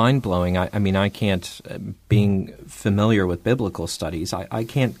 that's mind-blowing. I mean, I can't, being familiar with biblical studies, I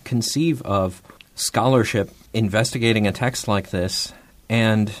can't conceive of scholarship investigating a text like this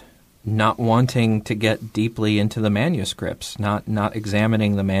and not wanting to get deeply into the manuscripts, not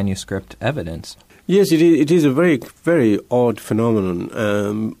examining the manuscript evidence. Yes, it is a very, very odd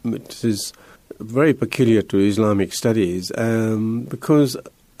phenomenon. It is very peculiar to Islamic studies because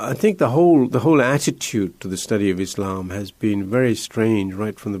I think the whole attitude to the study of Islam has been very strange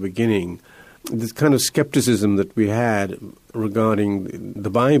right from the beginning. This kind of skepticism that we had regarding the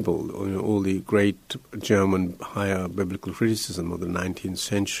Bible, all the great German higher biblical criticism of the 19th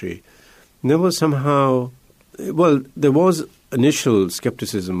century, never somehow... Well, there was initial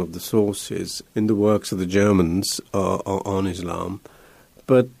skepticism of the sources in the works of the Germans on Islam,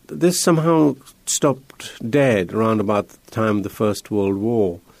 but this somehow stopped dead around about the time of the First World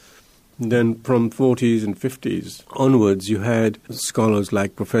War. Then from 40s and 50s onwards, you had scholars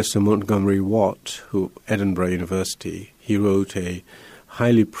like Professor Montgomery Watt, who Edinburgh University. He wrote a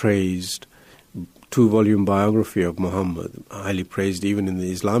highly praised 2-volume biography of Muhammad, highly praised even in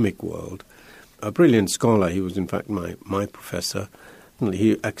the Islamic world. A brilliant scholar. He was, in fact, my professor.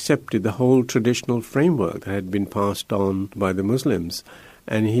 He accepted the whole traditional framework that had been passed on by the Muslims,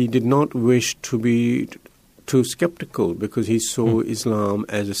 and he did not wish to be too skeptical because he saw Islam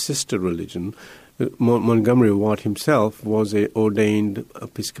as a sister religion. Montgomery Watt himself was an ordained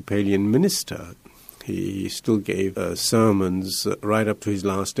Episcopalian minister. He still gave sermons right up to his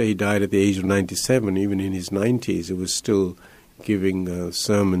last day. He died at the age of 97. Even in his 90s, he was still giving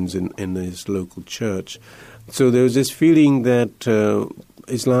sermons in his local church. So there was this feeling that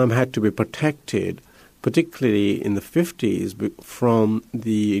Islam had to be protected, particularly in the 50s, from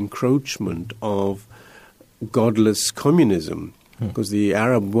the encroachment of godless communism, because the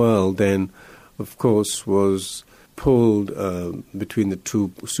Arab world then, of course, was pulled between the two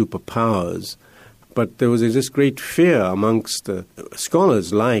superpowers. But there was this great fear amongst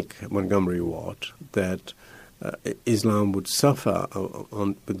scholars like Montgomery Watt that Islam would suffer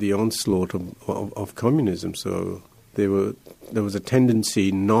with the onslaught of communism. So there was a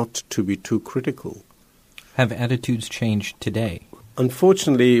tendency not to be too critical. Have attitudes changed today?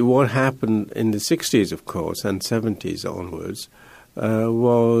 Unfortunately, what happened in the 60s, of course, and 70s onwards,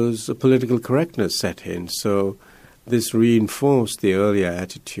 was a political correctness set in. So this reinforced the earlier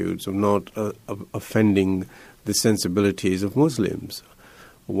attitudes of not offending the sensibilities of Muslims.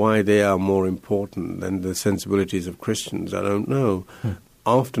 Why they are more important than the sensibilities of Christians, I don't know.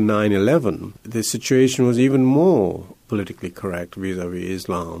 After 9/11, the situation was even more politically correct vis-à-vis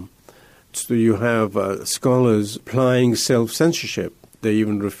Islam. So you have scholars applying self-censorship. They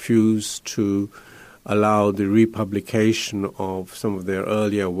even refused to allow the republication of some of their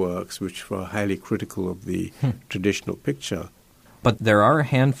earlier works, which were highly critical of the traditional picture. But there are a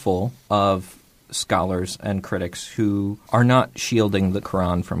handful of scholars and critics who are not shielding the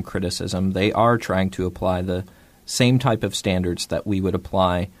Quran from criticism. They are trying to apply the same type of standards that we would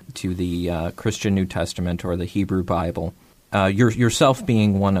apply to the Christian New Testament or the Hebrew Bible, yourself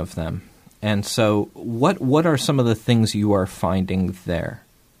being one of them. And so what are some of the things you are finding there?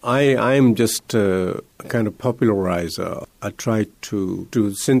 I'm just a kind of popularizer. I try to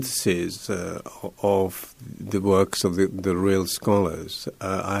do synthesis of the works of the real scholars.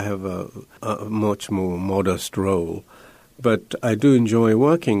 I have a much more modest role, but I do enjoy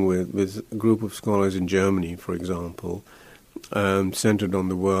working with a group of scholars in Germany, for example, centered on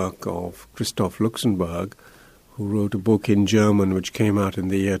the work of Christoph Luxenberg, who wrote a book in German which came out in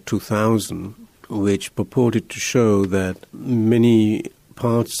the year 2000, which purported to show that many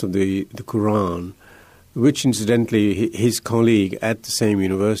parts of the Quran, which incidentally his colleague at the same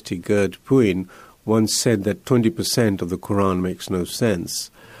university, Gerd Puin, once said that 20% of the Quran makes no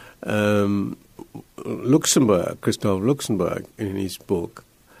sense. Christoph Luxenberg, in his book,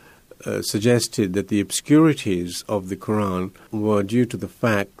 suggested that the obscurities of the Quran were due to the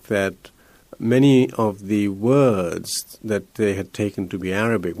fact that many of the words that they had taken to be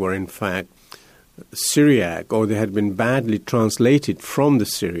Arabic were in fact Syriac, or they had been badly translated from the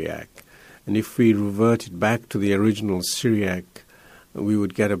Syriac. And if we reverted back to the original Syriac, we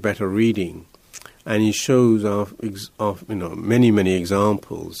would get a better reading. And he shows many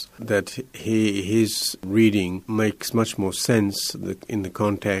examples that his reading makes much more sense in the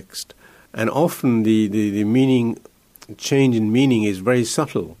context. And often the meaning, change in meaning is very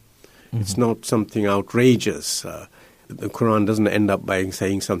subtle. Mm-hmm. It's not something outrageous. the Quran doesn't end up by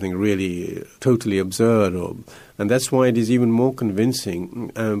saying something really totally absurd, and that's why it is even more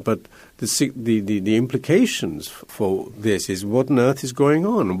convincing. But the implications for this is, what on earth is going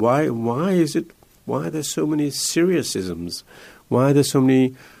on? Why are there so many Syriacisms? Why are there so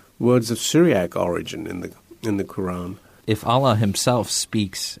many words of Syriac origin in the Quran? If Allah himself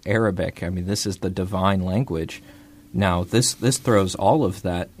speaks Arabic, I mean, this is the divine language. Now, this throws all of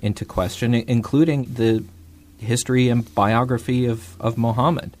that into question, including the history and biography of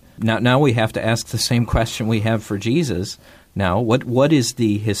Muhammad. Now we have to ask the same question we have for Jesus. Now, what is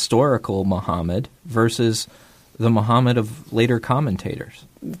the historical Muhammad versus the Muhammad of later commentators?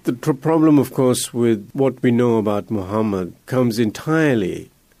 The problem, of course, with what we know about Muhammad comes entirely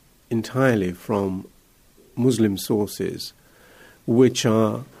from Muslim sources, which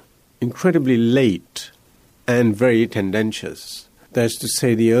are incredibly late and very tendentious. That's to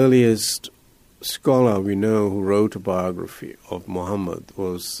say, the earliest scholar we know who wrote a biography of Muhammad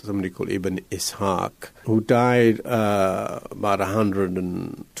was somebody called Ibn Ishaq, who died about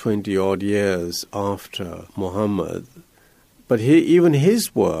 120-odd years after Muhammad. But even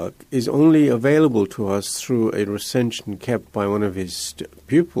his work is only available to us through a recension kept by one of his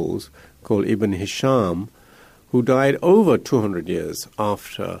pupils called Ibn Hisham, who died over 200 years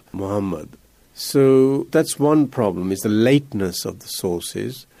after Muhammad. So that's one problem, is the lateness of the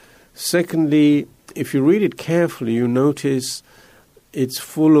sources. Secondly, if you read it carefully, you notice it's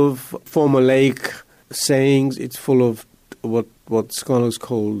full of formulaic sayings, it's full of what scholars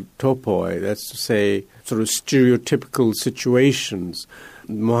call topoi, that's to say, sort of stereotypical situations.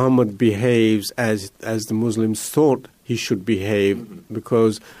 Muhammad behaves as the Muslims thought he should behave,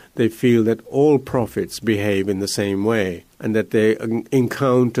 because they feel that all prophets behave in the same way and that they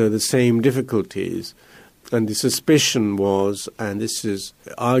encounter the same difficulties. And the suspicion was, and this is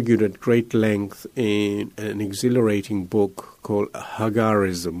argued at great length in an exhilarating book called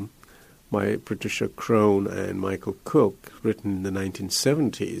Hagarism by Patricia Crone and Michael Cook, written in the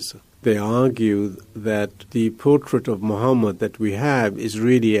 1970s. They argue that the portrait of Muhammad that we have is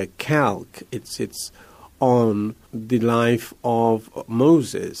really a calque. It's on the life of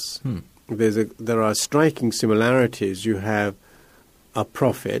Moses. There are striking similarities. You have a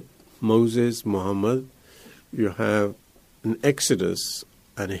prophet, Moses, Muhammad. You have an Exodus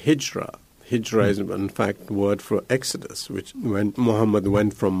and a Hijrah. Hijrah is, in fact, the word for Exodus, which when Muhammad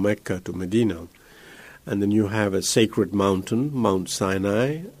went from Mecca to Medina. And then you have a sacred mountain, Mount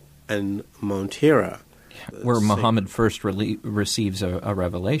Sinai, and Mount Hira. Where Muhammad first receives a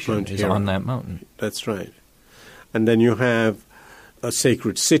revelation Mount is Hira. on that mountain. That's right. And then you have a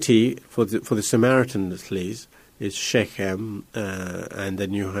sacred city, for the Samaritans at least, is Shechem, and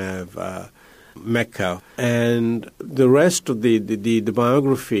then you have Mecca. And the rest of the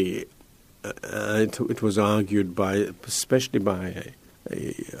biography, it was argued especially by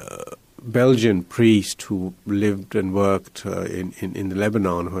a Belgian priest who lived and worked in the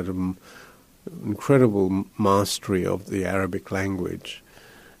Lebanon, who had an incredible mastery of the Arabic language.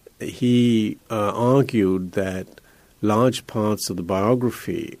 He argued that large parts of the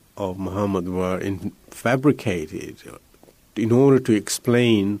biography of Muhammad were fabricated in order to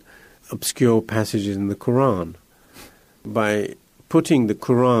explain obscure passages in the Quran. By putting the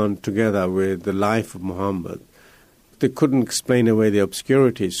Quran together with the life of Muhammad, they couldn't explain away the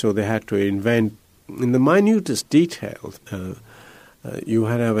obscurity, so they had to invent, in the minutest details, you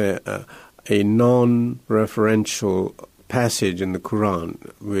had to have a non-referential passage in the Quran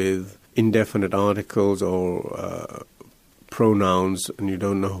with indefinite articles or pronouns, and you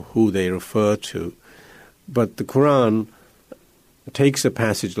don't know who they refer to. But the Quran takes a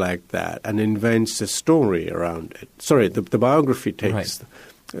passage like that and invents a story around it. Sorry, the biography takes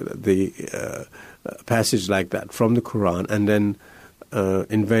the passage like that from the Quran and then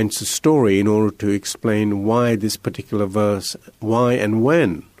invents a story in order to explain why this particular verse, why and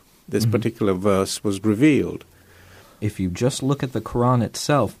when this particular verse was revealed. If you just look at the Quran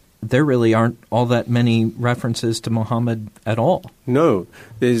itself, there really aren't all that many references to Muhammad at all. No.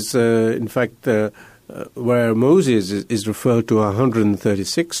 There's, in fact, where Moses is referred to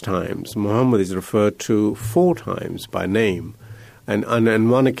 136 times, Muhammad is referred to 4 times by name. And on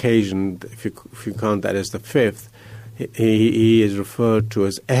one occasion, if you count that as the 5th, he is referred to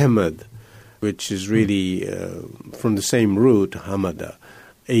as Ahmad, which is really from the same root, Hamada.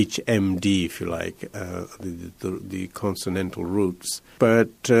 HMD, if you like, the consonantal roots. But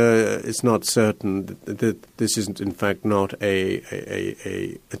it's not certain that this is, in fact, not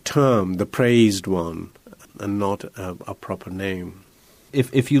a term, the praised one, and not a proper name.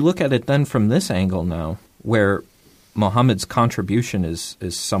 If you look at it then from this angle now, where Muhammad's contribution is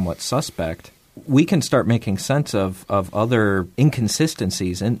somewhat suspect, we can start making sense of other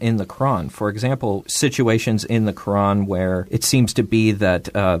inconsistencies in the Quran. For example, situations in the Quran where it seems to be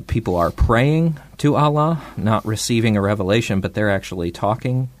that people are praying to Allah, not receiving a revelation, but they're actually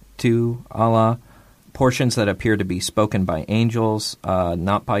talking to Allah. Portions that appear to be spoken by angels,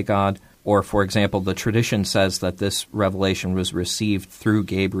 not by God. Or, for example, the tradition says that this revelation was received through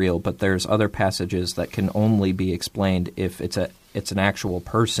Gabriel, but there's other passages that can only be explained if it's an actual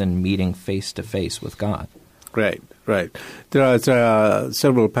person meeting face-to-face with God. Right. There are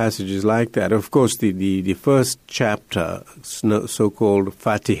several passages like that. Of course, the first chapter, so-called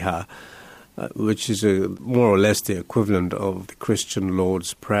Fatiha, which is more or less the equivalent of the Christian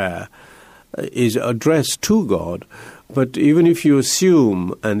Lord's Prayer, is addressed to God. But even if you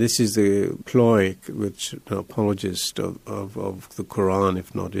assume, and this is the ploy which an apologist of the Quran,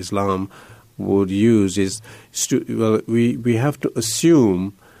 if not Islam, would use, we have to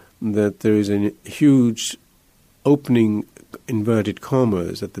assume that there is a huge opening inverted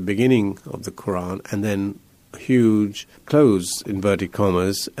commas at the beginning of the Quran and then huge close inverted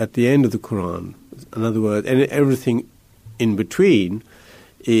commas at the end of the Quran. In other words, and everything in between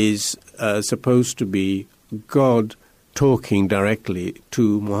is supposed to be God talking directly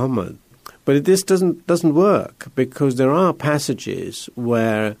to Muhammad. But this doesn't work, because there are passages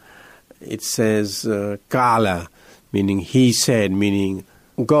where it says Kala, meaning he said, meaning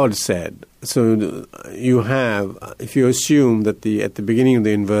God said. So you have, if you assume that at the beginning of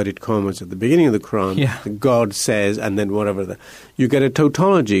the inverted commas, at the beginning of the Quran, God says, and then whatever, you get a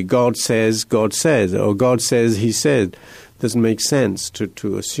tautology. God says, or God says, he said. Doesn't make sense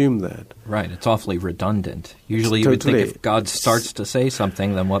to assume that. Right, it's awfully redundant. Usually you would think if God starts to say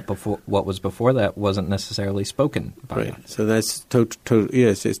something, then what was before that wasn't necessarily spoken by God. So that's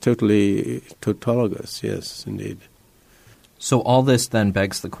yes, it's totally tautologous, yes, indeed. So all this then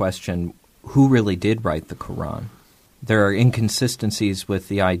begs the question, who really did write the Quran? There are inconsistencies with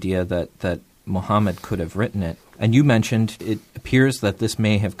the idea that Muhammad could have written it. And you mentioned it appears that this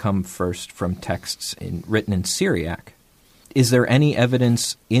may have come first from texts written in Syriac. Is there any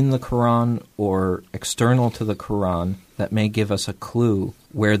evidence in the Quran or external to the Quran that may give us a clue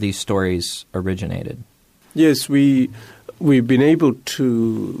where these stories originated? Yes, we've been able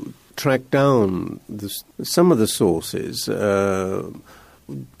to track down some of the sources.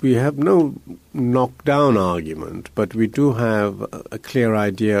 We have no knockdown argument, but we do have a clear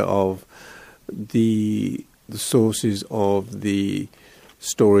idea of the sources of the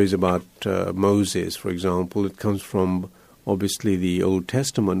stories about Moses, for example. It comes from obviously the Old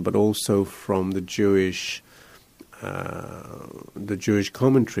Testament, but also from the Jewish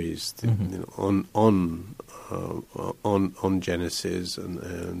commentaries on Genesis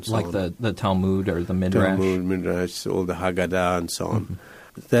and so like on. Like the Talmud or the Midrash? Talmud, Midrash, or the Haggadah and so on.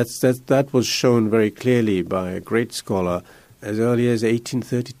 Mm-hmm. That was shown very clearly by a great scholar as early as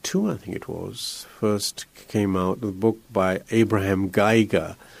 1832, I think it was. First came out a book by Abraham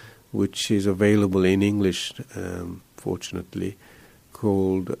Geiger, which is available in English, fortunately,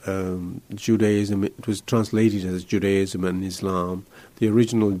 called Judaism. It was translated as Judaism and Islam. The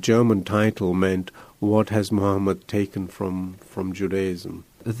original German title meant, "What has Muhammad taken from Judaism?"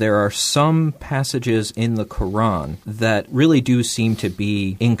 There are some passages in the Quran that really do seem to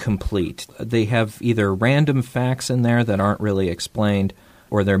be incomplete. They have either random facts in there that aren't really explained,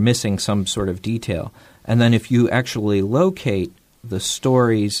 or they're missing some sort of detail. And then if you actually locate the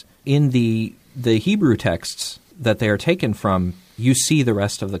stories in the Hebrew texts that they are taken from, you see the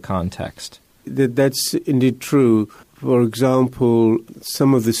rest of the context. That's indeed true. For example,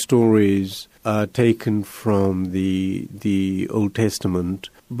 some of the stories are taken from the Old Testament,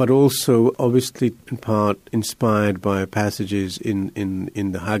 but also obviously in part inspired by passages in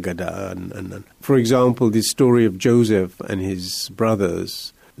the Haggadah. And for example, the story of Joseph and his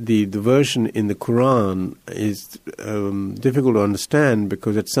brothers, the version in the Quran is difficult to understand,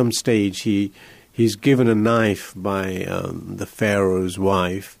 because at some stage he's given a knife by the Pharaoh's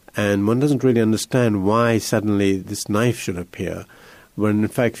wife, and one doesn't really understand why suddenly this knife should appear. When in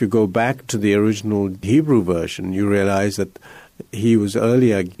fact, if you go back to the original Hebrew version, you realize that he was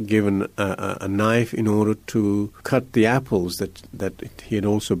earlier given a knife in order to cut the apples that he had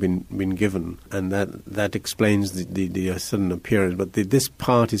also been given, and that explains the sudden appearance. But this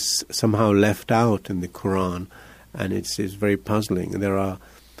part is somehow left out in the Quran, and it's very puzzling. There are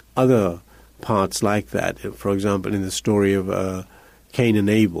other parts like that. For example, in the story of Cain and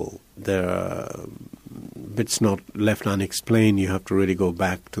Abel, there are bits not left unexplained. You have to really go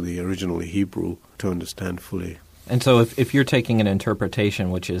back to the original Hebrew to understand fully. And so if you're taking an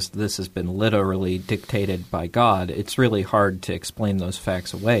interpretation, which is this has been literally dictated by God, it's really hard to explain those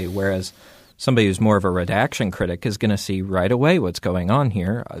facts away, whereas Somebody who's more of a redaction critic is going to see right away what's going on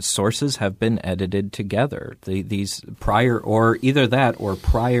here. Sources have been edited together. These prior, or either that or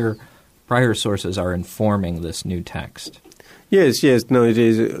prior sources are informing this new text. Yes. No, it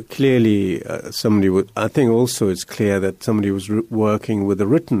is clearly somebody would. I think also it's clear that somebody was working with a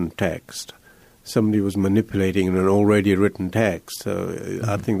written text. Somebody was manipulating an already written text. So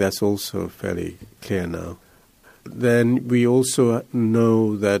I think that's also fairly clear now. Then we also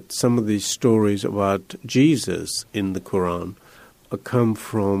know that some of these stories about Jesus in the Quran come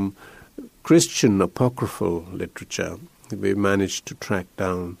from Christian apocryphal literature. We managed to track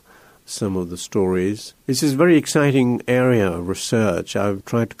down some of the stories. This is a very exciting area of research. I've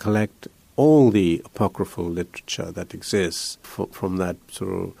tried to collect all the apocryphal literature that exists from that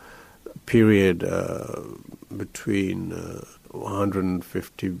sort of period between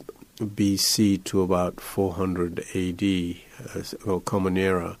 150 BC to about 400 AD, or Common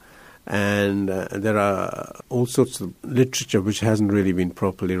Era. And there are all sorts of literature which hasn't really been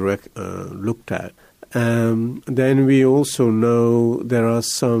properly looked at. Then we also know there are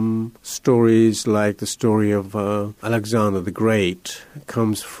some stories like the story of Alexander the Great. It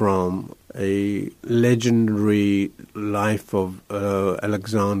comes from a legendary life of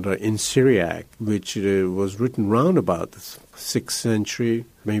Alexander in Syriac, which was written round about the 6th century,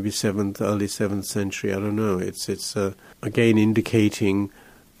 maybe early 7th century, I don't know. It's again indicating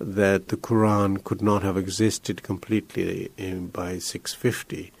that the Quran could not have existed completely by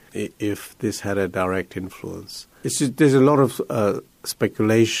 650 if this had a direct influence. There's a lot of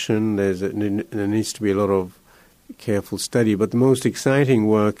speculation, there needs to be a lot of careful study, but the most exciting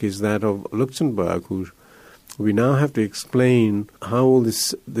work is that of Luxemburg, who we now have to explain how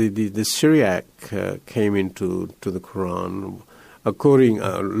the Syriac came into the Quran. According,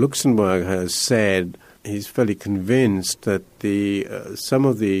 Luxemburg has said he's fairly convinced that some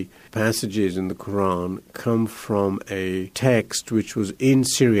of the passages in the Quran come from a text which was in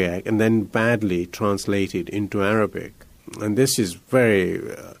Syriac and then badly translated into Arabic. And this is very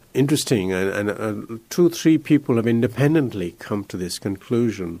interesting, and 2-3 people have independently come to this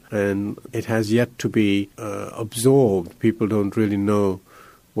conclusion, and it has yet to be absorbed. People don't really know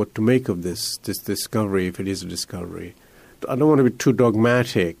what to make of this discovery, if it is a discovery. I don't want to be too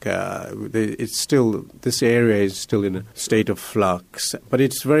dogmatic. This area is still in a state of flux, but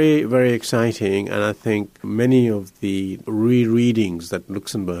it's very, very exciting, and I think many of the rereadings that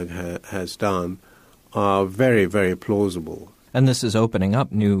Luxemburg has done are very, very plausible. And this is opening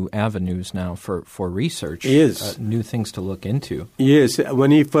up new avenues now for research. Yes. New things to look into. Yes.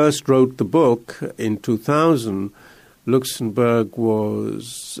 When he first wrote the book in 2000, Luxemburg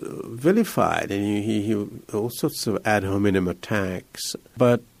was vilified, and he all sorts of ad hominem attacks.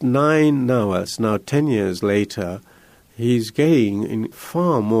 But now 10 years later, he's gaining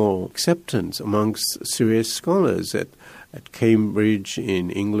far more acceptance amongst serious scholars at Cambridge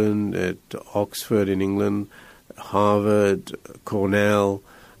in England, at Oxford in England, Harvard, Cornell.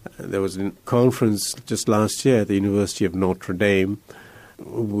 There was a conference just last year at the University of Notre Dame,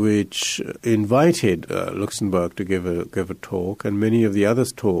 which invited Luxemburg to give a talk, and many of the other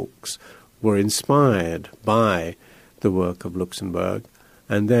talks were inspired by the work of Luxemburg.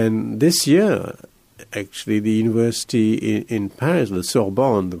 And then this year, actually, the university in Paris, the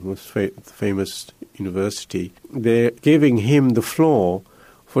Sorbonne, the most famous university, they're giving him the floor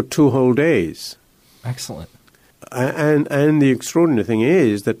for 2 whole days. Excellent. And the extraordinary thing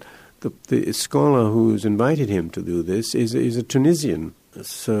is that the scholar who's invited him to do this is a Tunisian.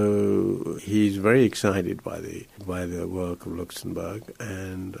 So he's very excited by the work of Luxemburg,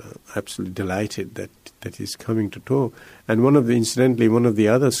 and absolutely delighted that he's coming to talk. And one of the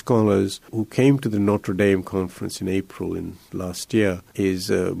other scholars who came to the Notre Dame conference in April last year is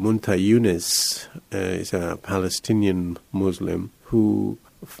Munta Yunus. Is a Palestinian Muslim who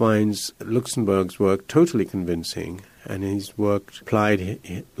finds Luxemburg's work totally convincing, and his work applied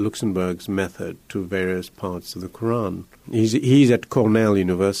Luxemburg's method to various parts of the Quran. He's at Cornell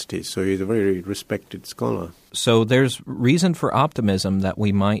University, so he's a very respected scholar. So there's reason for optimism that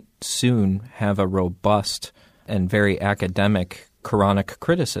we might soon have a robust and very academic Quranic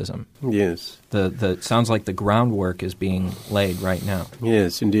criticism. Yes. It sounds like the groundwork is being laid right now.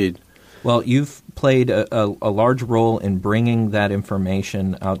 Yes, indeed. Well, you've played a large role in bringing that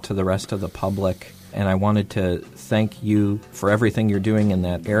information out to the rest of the public, and I wanted to thank you for everything you're doing in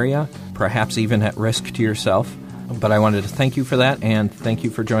that area, perhaps even at risk to yourself. But I wanted to thank you for that, and thank you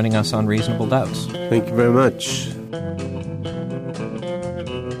for joining us on Reasonable Doubts. Thank you very much.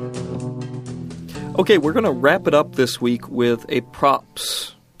 Okay, we're going to wrap it up this week with a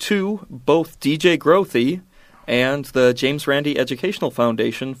props to both DJ Grothe and the James Randi Educational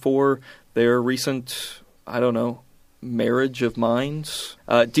Foundation for their recent, marriage of minds.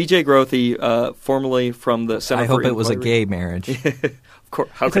 DJ Grothe, formerly from the Center I for hope it was a Inquiry. gay marriage. Of course,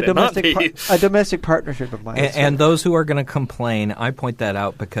 how It's could it not be? a domestic partnership of mine. And those who are going to complain, I point that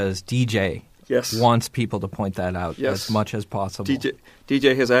out because DJ Yes. wants people to point that out Yes. as much as possible.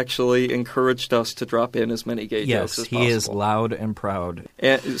 DJ has actually encouraged us to drop in as many gay jokes as possible. He is loud and proud.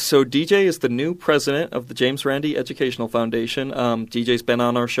 And so DJ is the new president of the James Randi Educational Foundation. DJ's been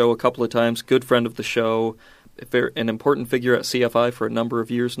on our show a couple of times, good friend of the show, an important figure at CFI for a number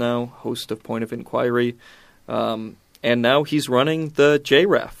of years now, host of Point of Inquiry. And now he's running the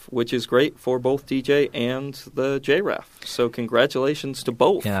JRAF, which is great for both DJ and the JRAF. So congratulations to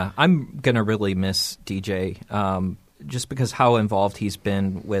both. Yeah, I'm going to really miss DJ just because how involved he's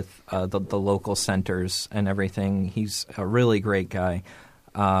been with the local centers and everything. He's a really great guy.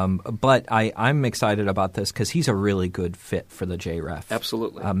 But I'm excited about this because he's a really good fit for the JRAF.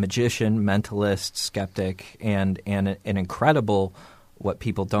 Absolutely. A magician, mentalist, skeptic, and an incredible, what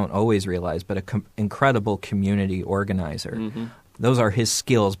people don't always realize, but an incredible community organizer. Mm-hmm. Those are his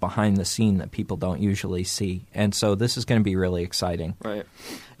skills behind the scene that people don't usually see. And so this is going to be really exciting. Right.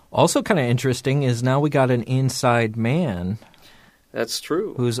 Also kind of interesting is now we got an inside man That's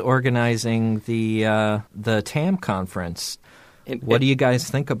true. who's organizing the TAM conference. What do you guys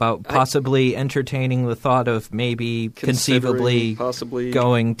think about possibly entertaining the thought of maybe conceivably possibly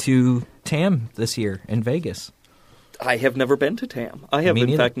going to TAM this year in Vegas? I have never been to TAM. I have,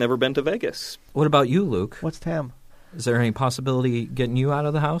 in fact, never been to Vegas. What about you, Luke? What's TAM? Is there any possibility getting you out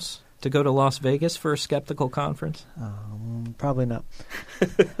of the house to go to Las Vegas for a skeptical conference? Probably not.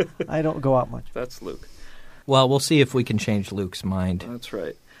 I don't go out much. That's Luke. Well, we'll see if we can change Luke's mind. That's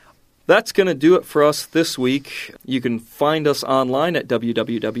right. That's going to do it for us this week. You can find us online at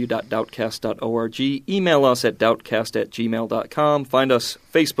www.doubtcast.org. Email us at doubtcast@gmail.com. Find us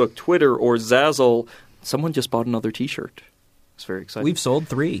Facebook, Twitter, or Zazzle. Someone just bought another T-shirt. It's very exciting. We've sold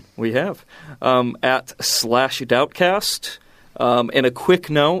 3. We have. At /Doubtcast. And a quick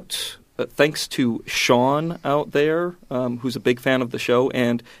note, thanks to Sean out there, who's a big fan of the show,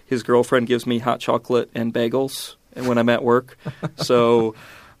 and his girlfriend gives me hot chocolate and bagels when I'm at work. So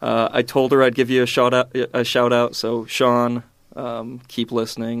I told her I'd give you a shout out. So Sean, keep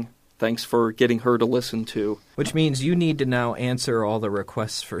listening. Thanks for getting her to listen to. Which means you need to now answer all the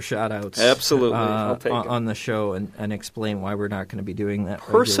requests for shout-outs. Absolutely. I'll take it. On the show and explain why we're not going to be doing that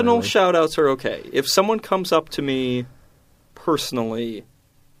Personal regularly. shout-outs are okay. If someone comes up to me personally...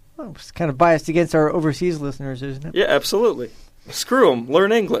 Well, it's kind of biased against our overseas listeners, isn't it? Yeah, absolutely. Screw them.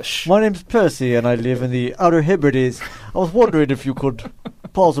 Learn English. My name's Percy, and I live in the Outer Hebrides. I was wondering if you could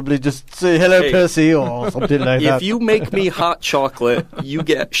possibly just say hello, Hey. Percy, or something like that. If you make me hot chocolate, you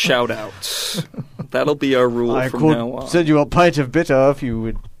get shout-outs. That'll be our rule I from could now on. send you a pint of bitter if you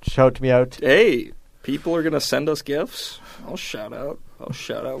would shout me out. Hey, people are going to send us gifts. I'll shout out. I'll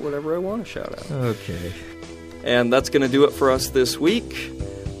shout out whatever I want to shout out. Okay. And that's going to do it for us this week.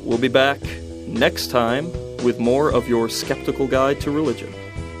 We'll be back next time with more of your skeptical guide to religion.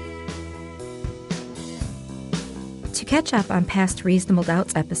 To catch up on past Reasonable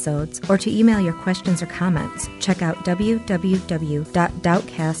Doubts episodes or to email your questions or comments, check out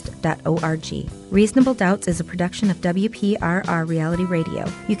www.doubtcast.org. Reasonable Doubts is a production of WPRR Reality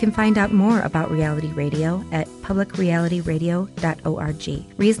Radio. You can find out more about Reality Radio at publicrealityradio.org.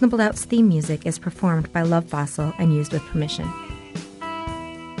 Reasonable Doubts theme music is performed by Love Fossil and used with permission.